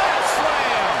 Hairport mat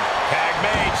slam. Tag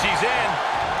made. She's in.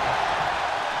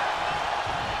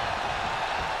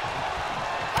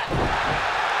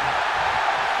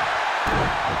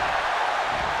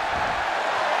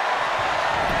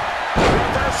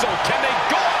 Reversal. Can they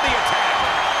go on the attack?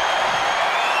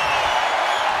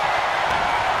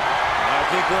 I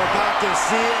think we're about to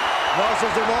see it.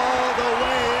 Muscles them all the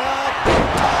way up.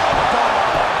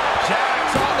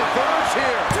 Jax on the verge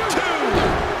here. Two.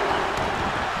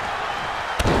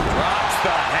 Drops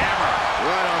the hammer.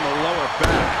 Right on the lower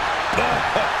back.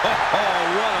 Oh,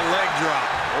 what a leg drop.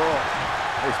 Oh,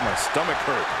 makes my stomach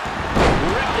hurt.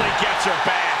 Ripley gets her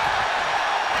back.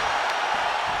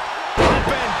 Up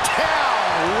and down.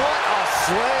 What a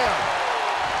slam.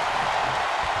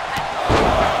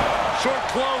 Short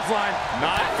clothesline.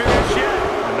 Not finished yet.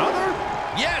 Another?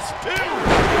 Yes, two.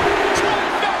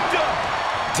 Trifecta.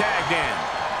 Tagged in.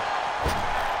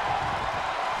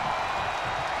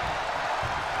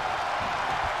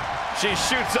 She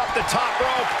shoots up the top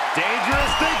rope.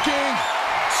 Dangerous thinking.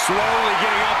 Slowly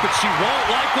getting up, but she won't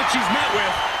like what she's met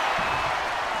with.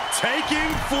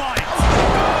 Taking flight.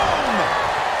 Boom!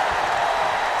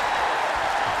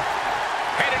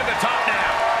 Headed to the top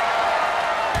now.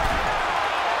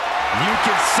 You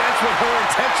can sense what her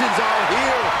intentions are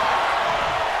here.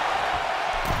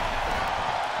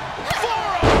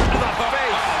 Forearm to the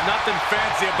face. Nothing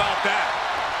fancy about that.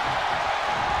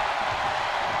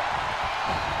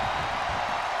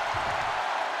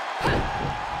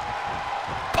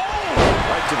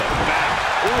 To the back.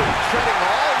 Ooh, treading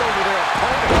all over their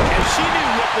opponent. And she knew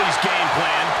Ripley's game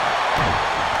plan.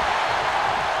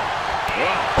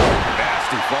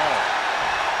 Nasty fall.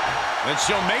 And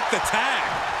she'll make the tag.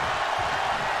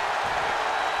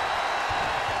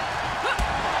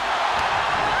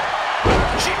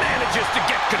 She manages to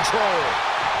get control.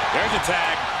 There's a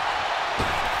tag.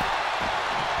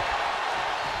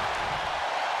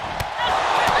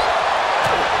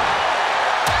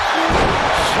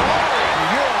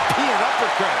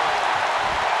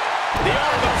 The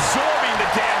arm absorbing the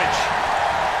damage.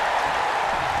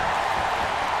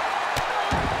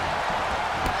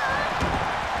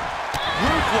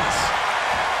 Ruthless.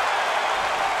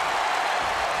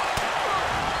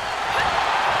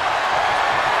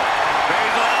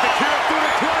 Basil has to cure through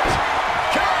the clutch.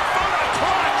 California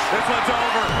clutch. This one's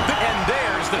over. And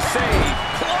there's the save.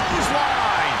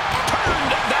 Clothesline.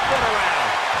 Turned that one around.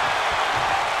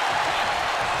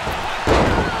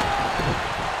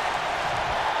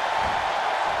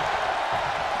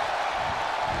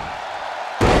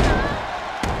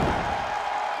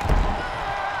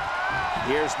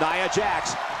 Here's Nia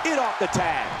Jax, in off the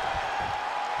tag.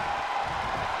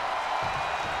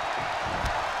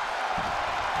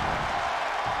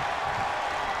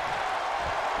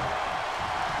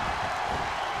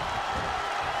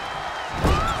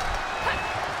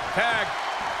 Tag.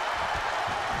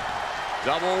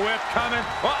 Double whip coming.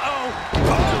 Uh-oh.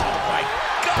 Oh, my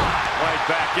God. Right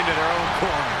back into their own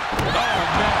corner. Oh,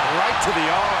 no. Right to the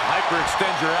arm.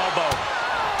 Hyperextend your elbow.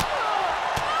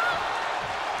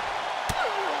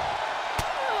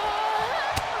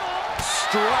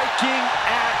 Striking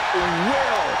at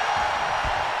will.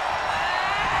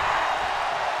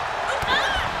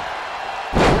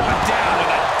 Brought down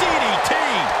with a DDT.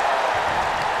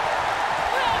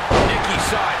 Nikki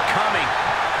saw it coming.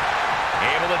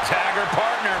 Able to tag her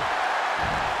partner.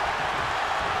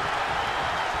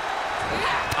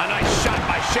 A nice shot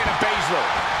by Shayna Baszler.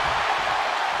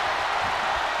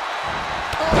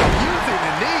 Oh, using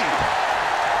the knee.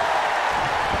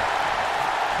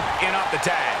 In off the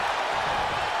tag.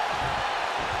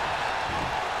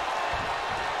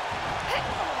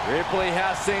 Ripley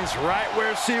has things right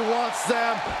where she wants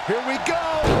them. Here we go.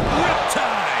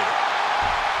 Riptide.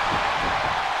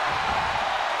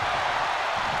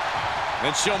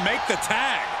 And she'll make the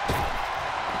tag.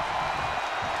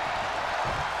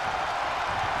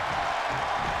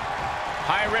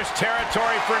 High-risk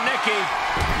territory for Nikki.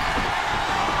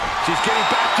 She's getting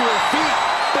back to her feet,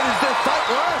 but is there fight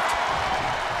left?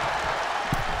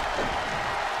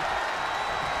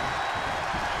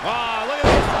 Oh, look at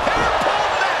this. Hair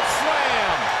pulled that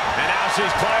slam. And now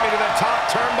she's climbing to the top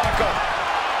turnbuckle.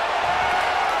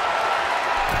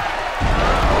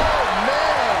 Oh,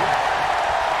 man.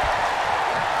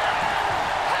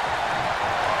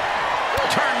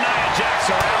 Turn Nia Jax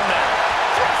around there.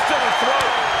 Thrust to the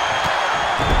throat.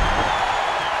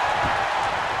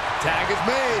 Tag is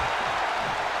made.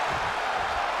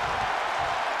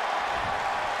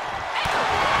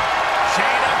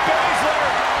 Shayna Baszler.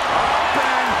 Up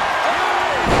and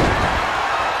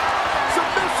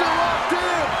submission locked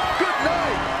in. Good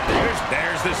night.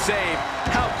 There's the save.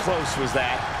 How close was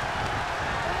that?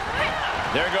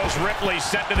 There goes Ripley,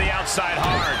 set to the outside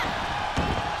hard.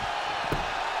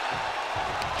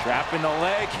 Trapping the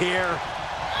leg here.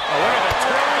 Oh, look at the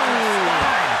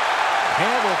spine.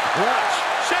 Handle clutch.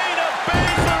 Shayna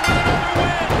Baszler with another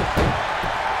win.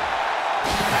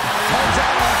 Comes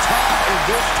out on top in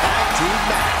this tag team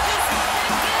match.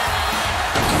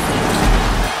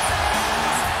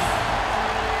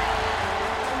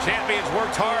 Champions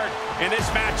worked hard in this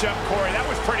matchup, Corey. That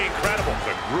was pretty incredible.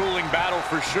 A grueling battle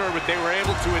for sure, but they were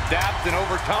able to adapt and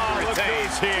overcome. Look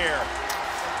who's here.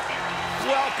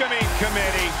 Welcoming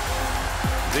committee.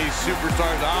 These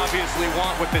superstars obviously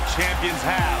want what the champions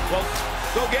have. Well,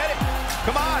 go get it.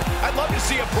 Come on. I'd love to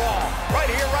see a brawl. Right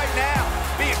here, right now.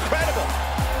 Be incredible.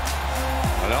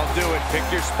 Well, don't do it. Pick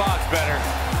your spots better.